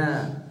tarik teh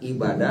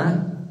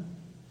ibadah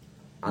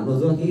anu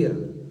zahir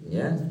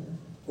ya.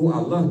 Ku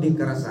Allah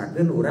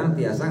dikerasakeun urang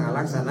tiasa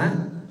ngalaksana.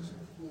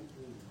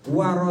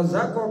 Wa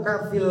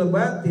razaqaka fil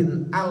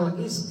batin al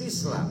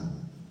istislam.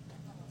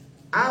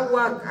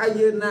 Awak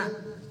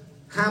ayeuna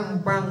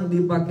hampang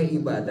dipake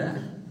ibadah,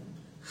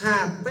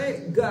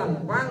 hate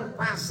gampang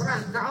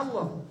pasrah ke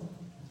Allah.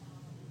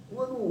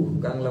 waduh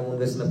kang lamun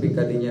geus nepi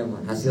ka dinya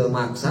mah hasil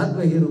maksad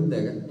we hirup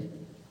teh kan.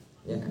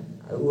 Ya,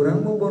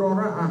 urang mau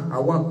borora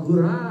awak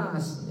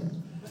geras nya.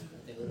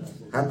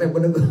 Hate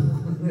bedeg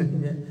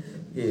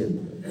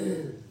gitu.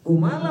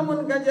 Kumaha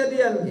lamun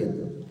kajadian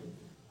gitu.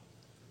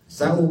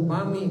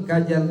 Saupami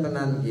kajian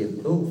tenan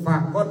gitu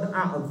faqad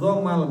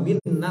a'dzamal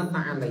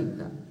minnata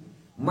 'alaika.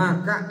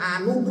 Maka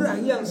anugerah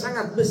yang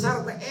sangat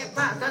besar teh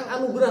eta kang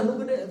anugerah nu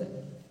gede teh.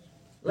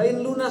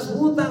 Lain lunas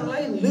hutang,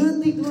 lain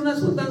leutik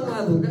lunas hutang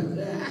mah tuh kan.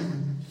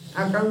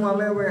 Akang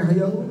malewe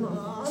hayang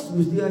lunas,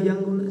 Gusti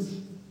hayang lunas.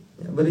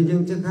 Ya, beri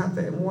jeung ceuk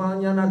hate moal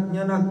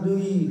nyanak-nyanak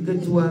deui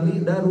kecuali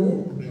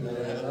daru.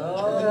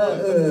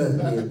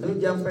 Gitu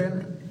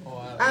jampena.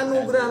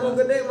 Anugerah nu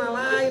gede mah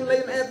lain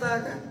eta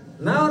kan.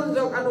 Naon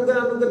sok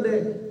anugerah nu gede?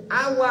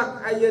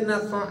 Awak ayeuna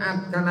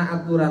taat kana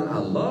aturan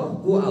Allah,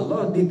 ku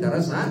Allah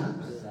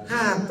dikarasa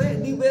hate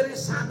dibere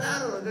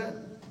sadar kan.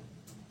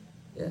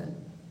 Ya.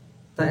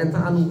 Ta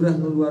eta anugerah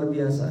nu luar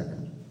biasa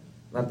kan.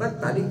 Mata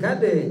tadi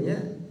kadenya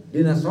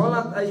dina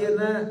salat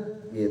ayeuna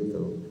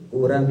gitu.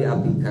 Urang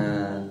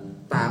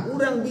diapikan. Tak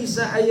urang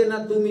bisa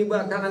ayeuna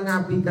tumiba kana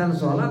ngapikan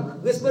salat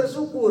geus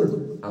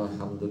bersyukur.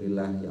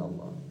 Alhamdulillah ya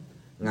Allah.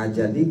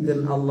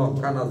 Ngajadikeun Allah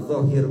kana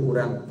zahir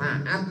urang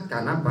taat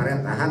kana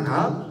parentahan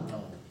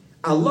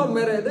Allah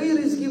mere deui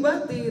rezeki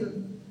batin.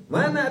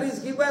 Mana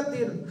rezeki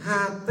batin?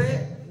 Hate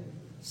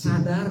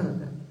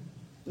sadar.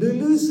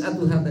 Lulus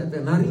atuh hate teh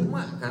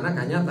narima kana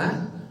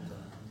kanyata.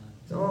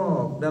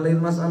 Sok, da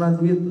lain masalah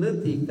duit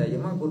leutik teh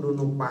mah kudu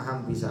nu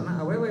paham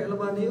pisana awewe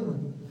leban ieu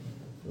mah.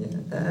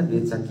 Ya,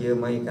 duit sakieu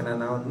mah kana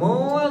naon?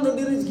 Moal nu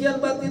di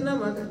rezekian batinna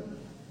mah kan.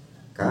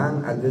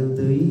 Kang ageung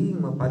teuing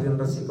mah parin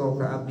resiko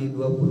ka abdi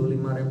 25.000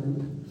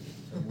 sebulan.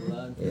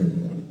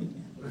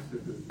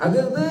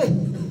 Ageung teuing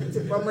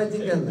cek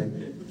pamajikan teh.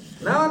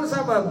 Naon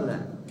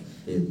sababna?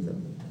 Itu.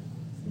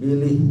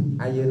 Bilih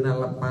ayeuna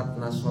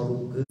lepatna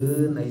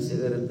sorukeun ai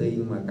seueur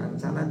teuing mah Kang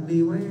canak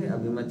di we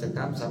abdi mah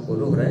cekap 10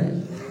 re.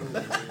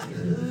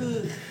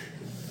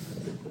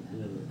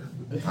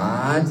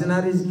 Cenah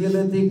rezeki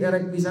leutik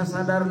erek bisa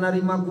sadar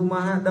narima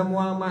kumaha da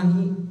moal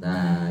mahi.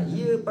 Nah,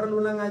 ieu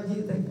perluna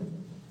ngaji teh.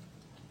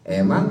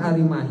 Emang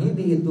ari mahi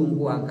dihitung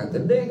ku angka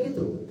gede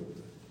gitu.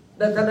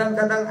 Dan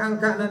kadang-kadang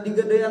angkana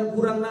digedean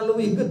kurangna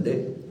leuwih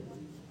gede.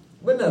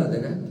 Bener teh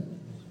kan?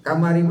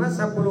 Kamari mah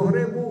 10.000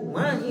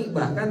 mahi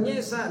bahkan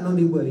nyesa nu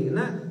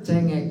dibeulina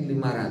cengek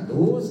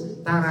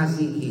 500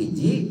 tarasi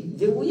hiji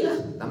jeung uyah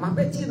tamah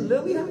pecin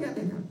leuwih harga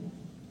teh kan.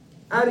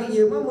 Ari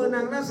ieu mah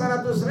meunangna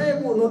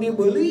 100.000 nu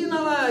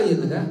dibeulina lain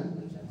kan.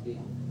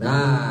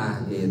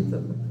 Nah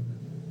gitu.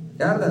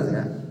 Cerdas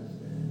kan?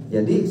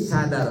 Jadi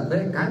sadar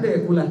teh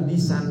kade ulah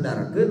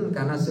disandarkeun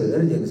kana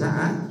seueur jeung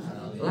saha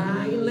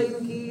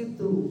lain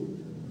kitu.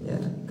 Ya,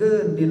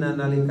 keun dina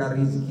nalika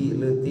rezeki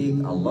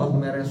leutik Allah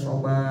mere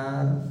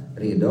sobar,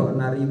 ridho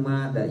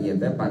narima da ieu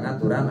teh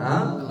pangaturan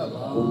Allah.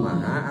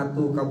 Kumaha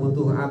atuh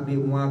kabutuh abdi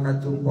moal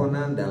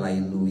kacumponan da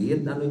lain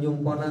duit anu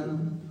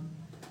nyumponan.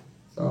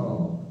 So,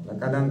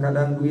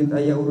 kadang-kadang duit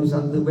aya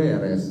urusan teu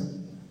beres.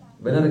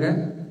 Bener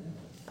kan?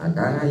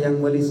 Akang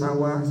hayang meuli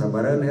sawah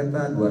sabareun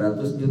eta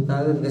 200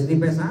 jutaan geus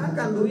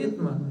dipesakan duit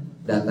mah.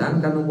 Datang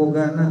ka nu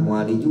bogana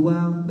moal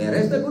dijual,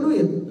 beres teh ku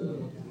duit.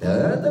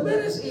 Teu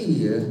beres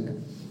ieu.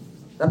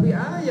 Tapi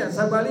aya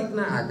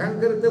sabalikna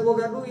akang keur teu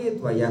boga duit,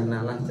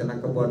 wayahna lah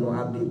cenah kebon nu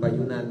abdi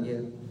payunan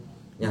ieu.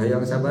 Nya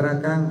hayang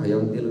sabaraha Kang?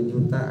 Hayang 3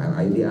 juta.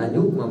 Ai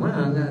diajuk mah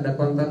mangga da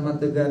kontan mah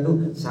teu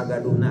gaduh,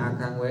 sagaduhna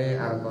akang we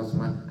artos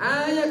mah.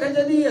 Aya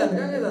kajadian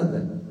Kang eta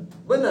teh.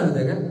 Bener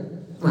teh kan?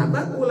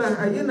 Mata ulah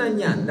ayeuna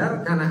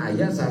nyandar kana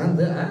aya sareng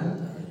teu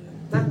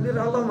takdir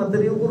Allah mah teu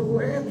diukur ku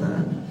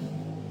eta.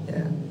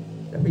 Ya.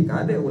 Tapi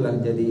kade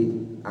ulah jadi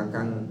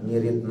akang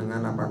ngirit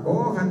nengan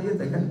pakohan ieu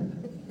teh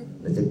kan.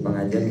 Cek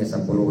pengajian ge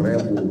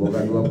 10.000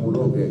 boga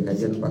 20 ge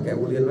kajian pake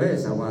ulin we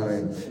saware.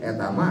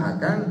 Eta mah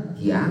akang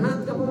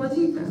hianat ka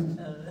pamajikan.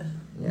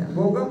 Ya,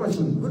 boga mah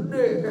sung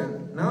gede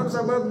kan. Naon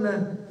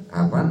sababna?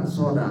 Kapan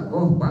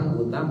sedekah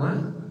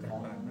pangutama?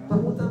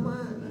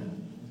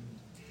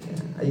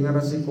 Aing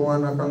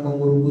ngarasikoan akang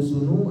manguru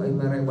sunu aing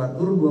mere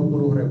batur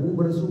 20.000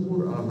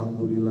 bersyukur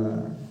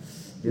alhamdulillah.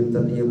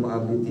 Dinten ieu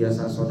mah abdi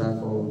tiasa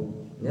sedekah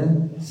ya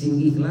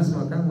sing ikhlas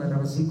maka mere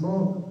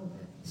resiko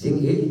sing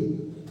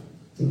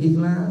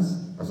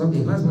ikhlas asal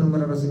ikhlas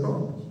mere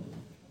resiko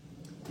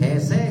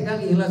hese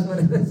Kang ikhlas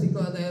mere resiko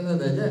teh eta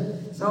aja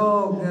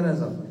sok gara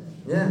sok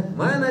ya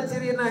mana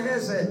cirina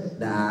hese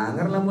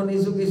danger lamun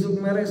isuk-isuk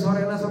mere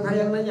sorena sok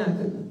hayang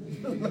nanyakeun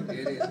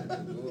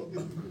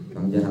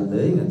Kang jahat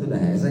teuing atuh da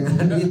hese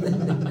ngadit.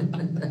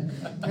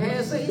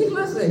 Hese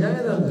ikhlas teh Kang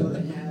eta.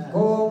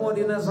 Komo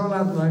dina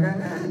salat mah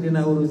Kang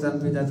dina urusan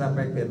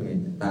picacapekeun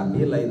ge.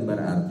 Tapi lain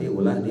berarti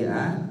ulah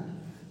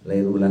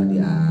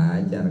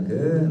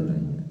diajarkeun.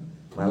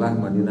 Malah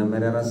mah dina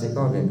mere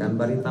resiko ge kan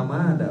bari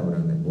tamada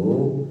urang teh.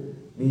 Bu,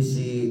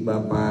 bisi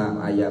bapa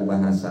aya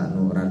bahasa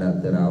nu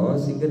rada teu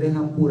raos si gede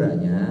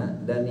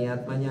hampuranya dan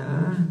niat mah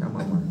nyaah ka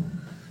mama.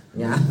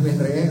 Nyaah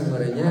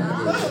mere nya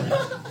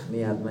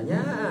niat mah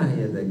nyaah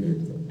ya teh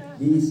gitu.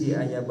 bisi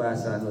aya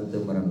bahasa anu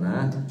teu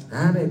merenah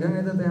kade Kang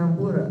eta teh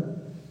hampura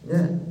nya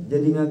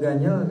jadi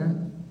ngaganyel kan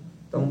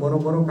tong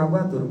boro-boro ka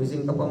batur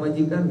bising ka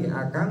pamajikan ge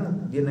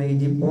akang dina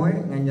hiji poe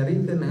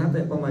nganyarikeun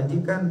hate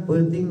pamajikan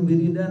peuting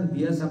wiridan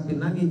biasa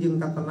pinangi jeung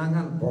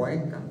katenangan poe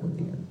Kang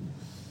peuting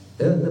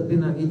teu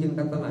pinangi jeung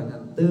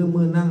katenangan teu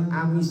meunang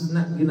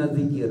amisna dina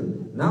zikir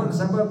naon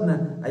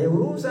sababna aya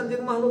urusan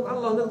jeung makhluk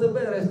Allah teu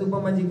beres tu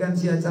pamajikan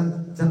sia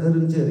can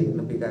eureun ceuring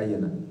nepi ka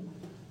ayeuna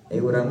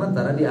urang mah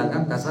tara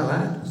dianggap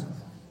kasalah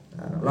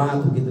lah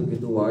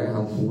gitu-gitu wae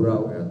hampura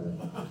we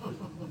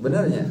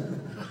benernya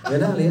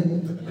beda lihat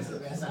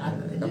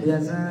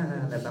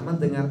kebiasaan eta mah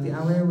teu ngarti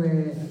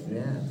awewe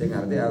ya teu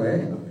ngarti awewe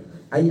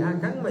ai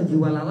akang mah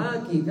jiwa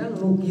lalaki kan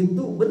nu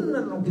kitu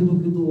bener nu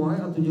kitu-kitu wae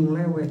atuh jeung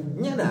lewe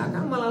nya da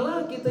akang mah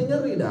lalaki teu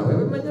nyeri da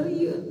awewe mah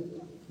nyerieun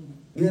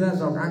gira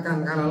sok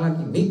akang ka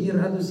lalaki mikir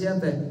atuh sia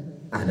teh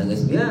da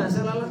geus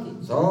biasa lalaki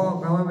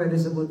sok awewe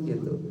disebut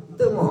kitu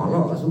teu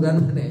molo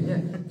sugan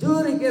manehnya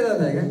curi kita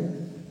teh kan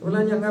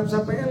ulah nyanggap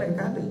sapele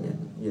kadenya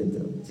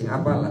gitu sing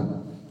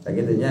apalah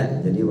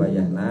sagitunya jadi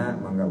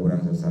wayahna mangga urang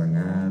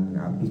sasarengan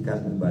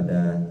ngabdikan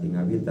ibadah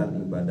tingawitan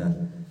ibadah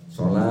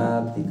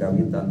salat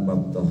tikawitan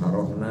bab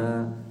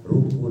toharohna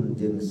rukun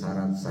jeung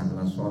syarat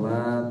sahna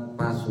salat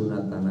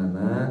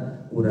pasunatanana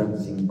urang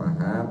sing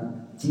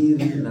paham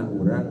cirina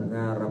urang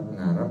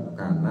ngarep-ngarep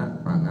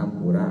kana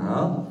pangampura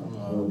Allah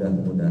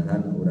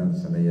mudah-mudahan urang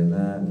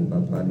sadayana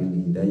dipaparin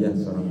hidayah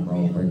sareng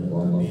taufik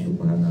Allah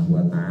Subhanahu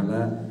wa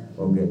taala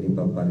oge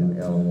dipaparin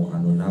ilmu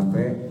anu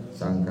nafe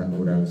sangkan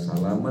urang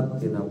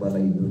salamet tina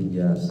balai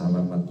dunya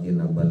salamet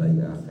tina balai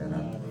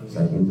akhirat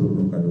sakitu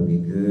nu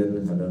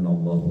kadugikeun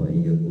hadanallahu wa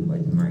iyyakum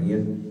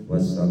ajmain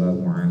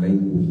wassalamu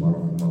alaikum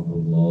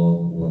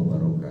warahmatullahi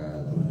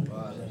wabarakatuh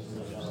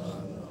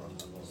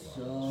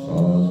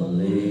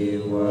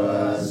sholli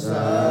wa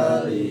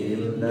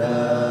sallim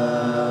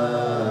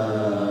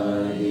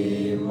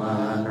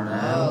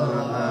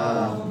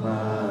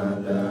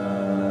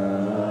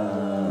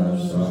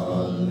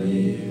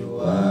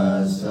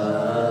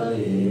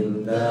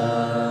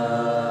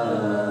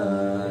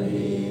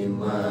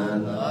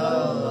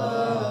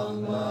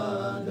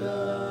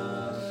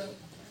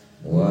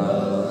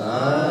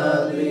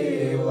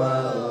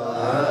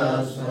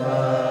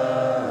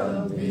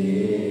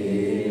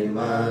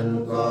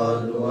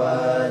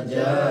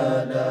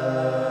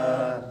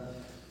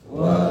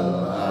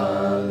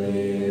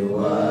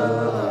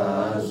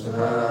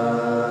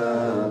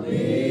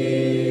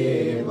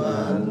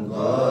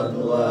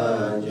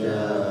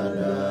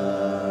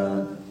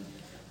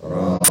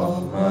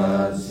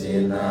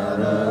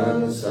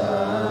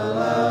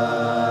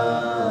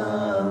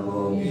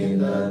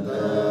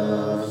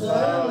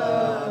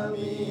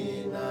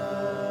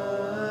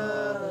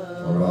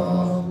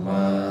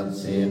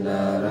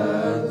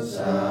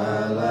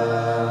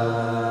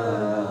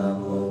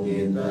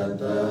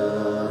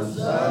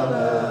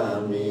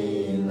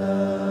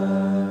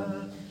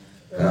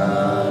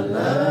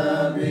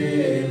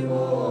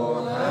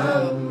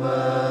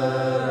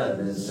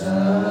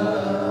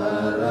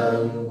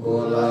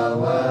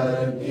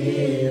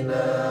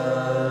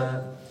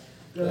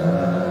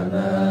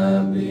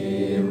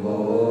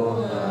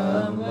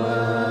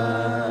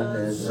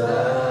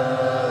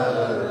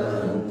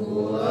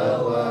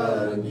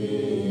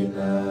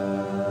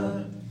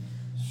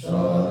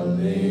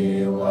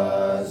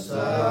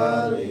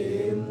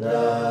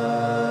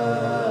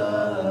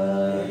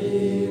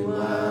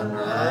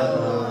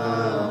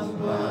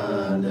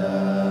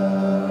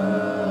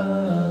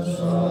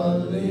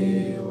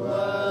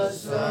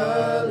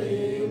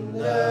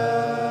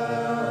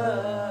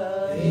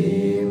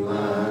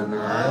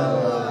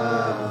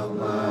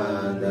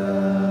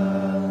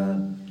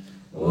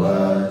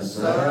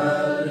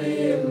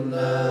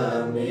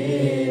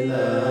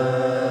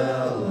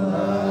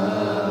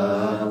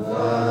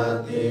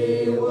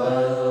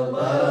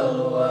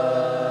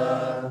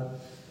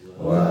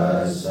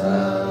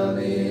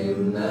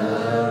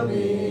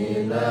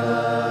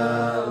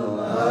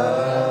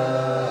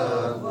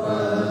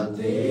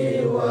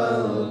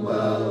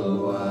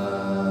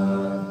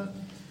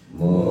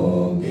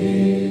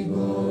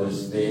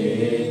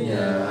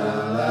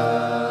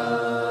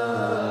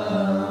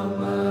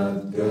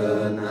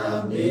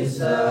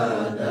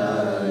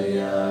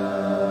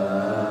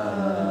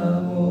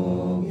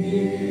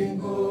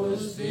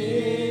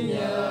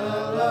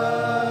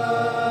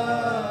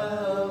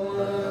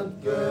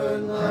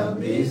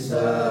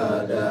bisa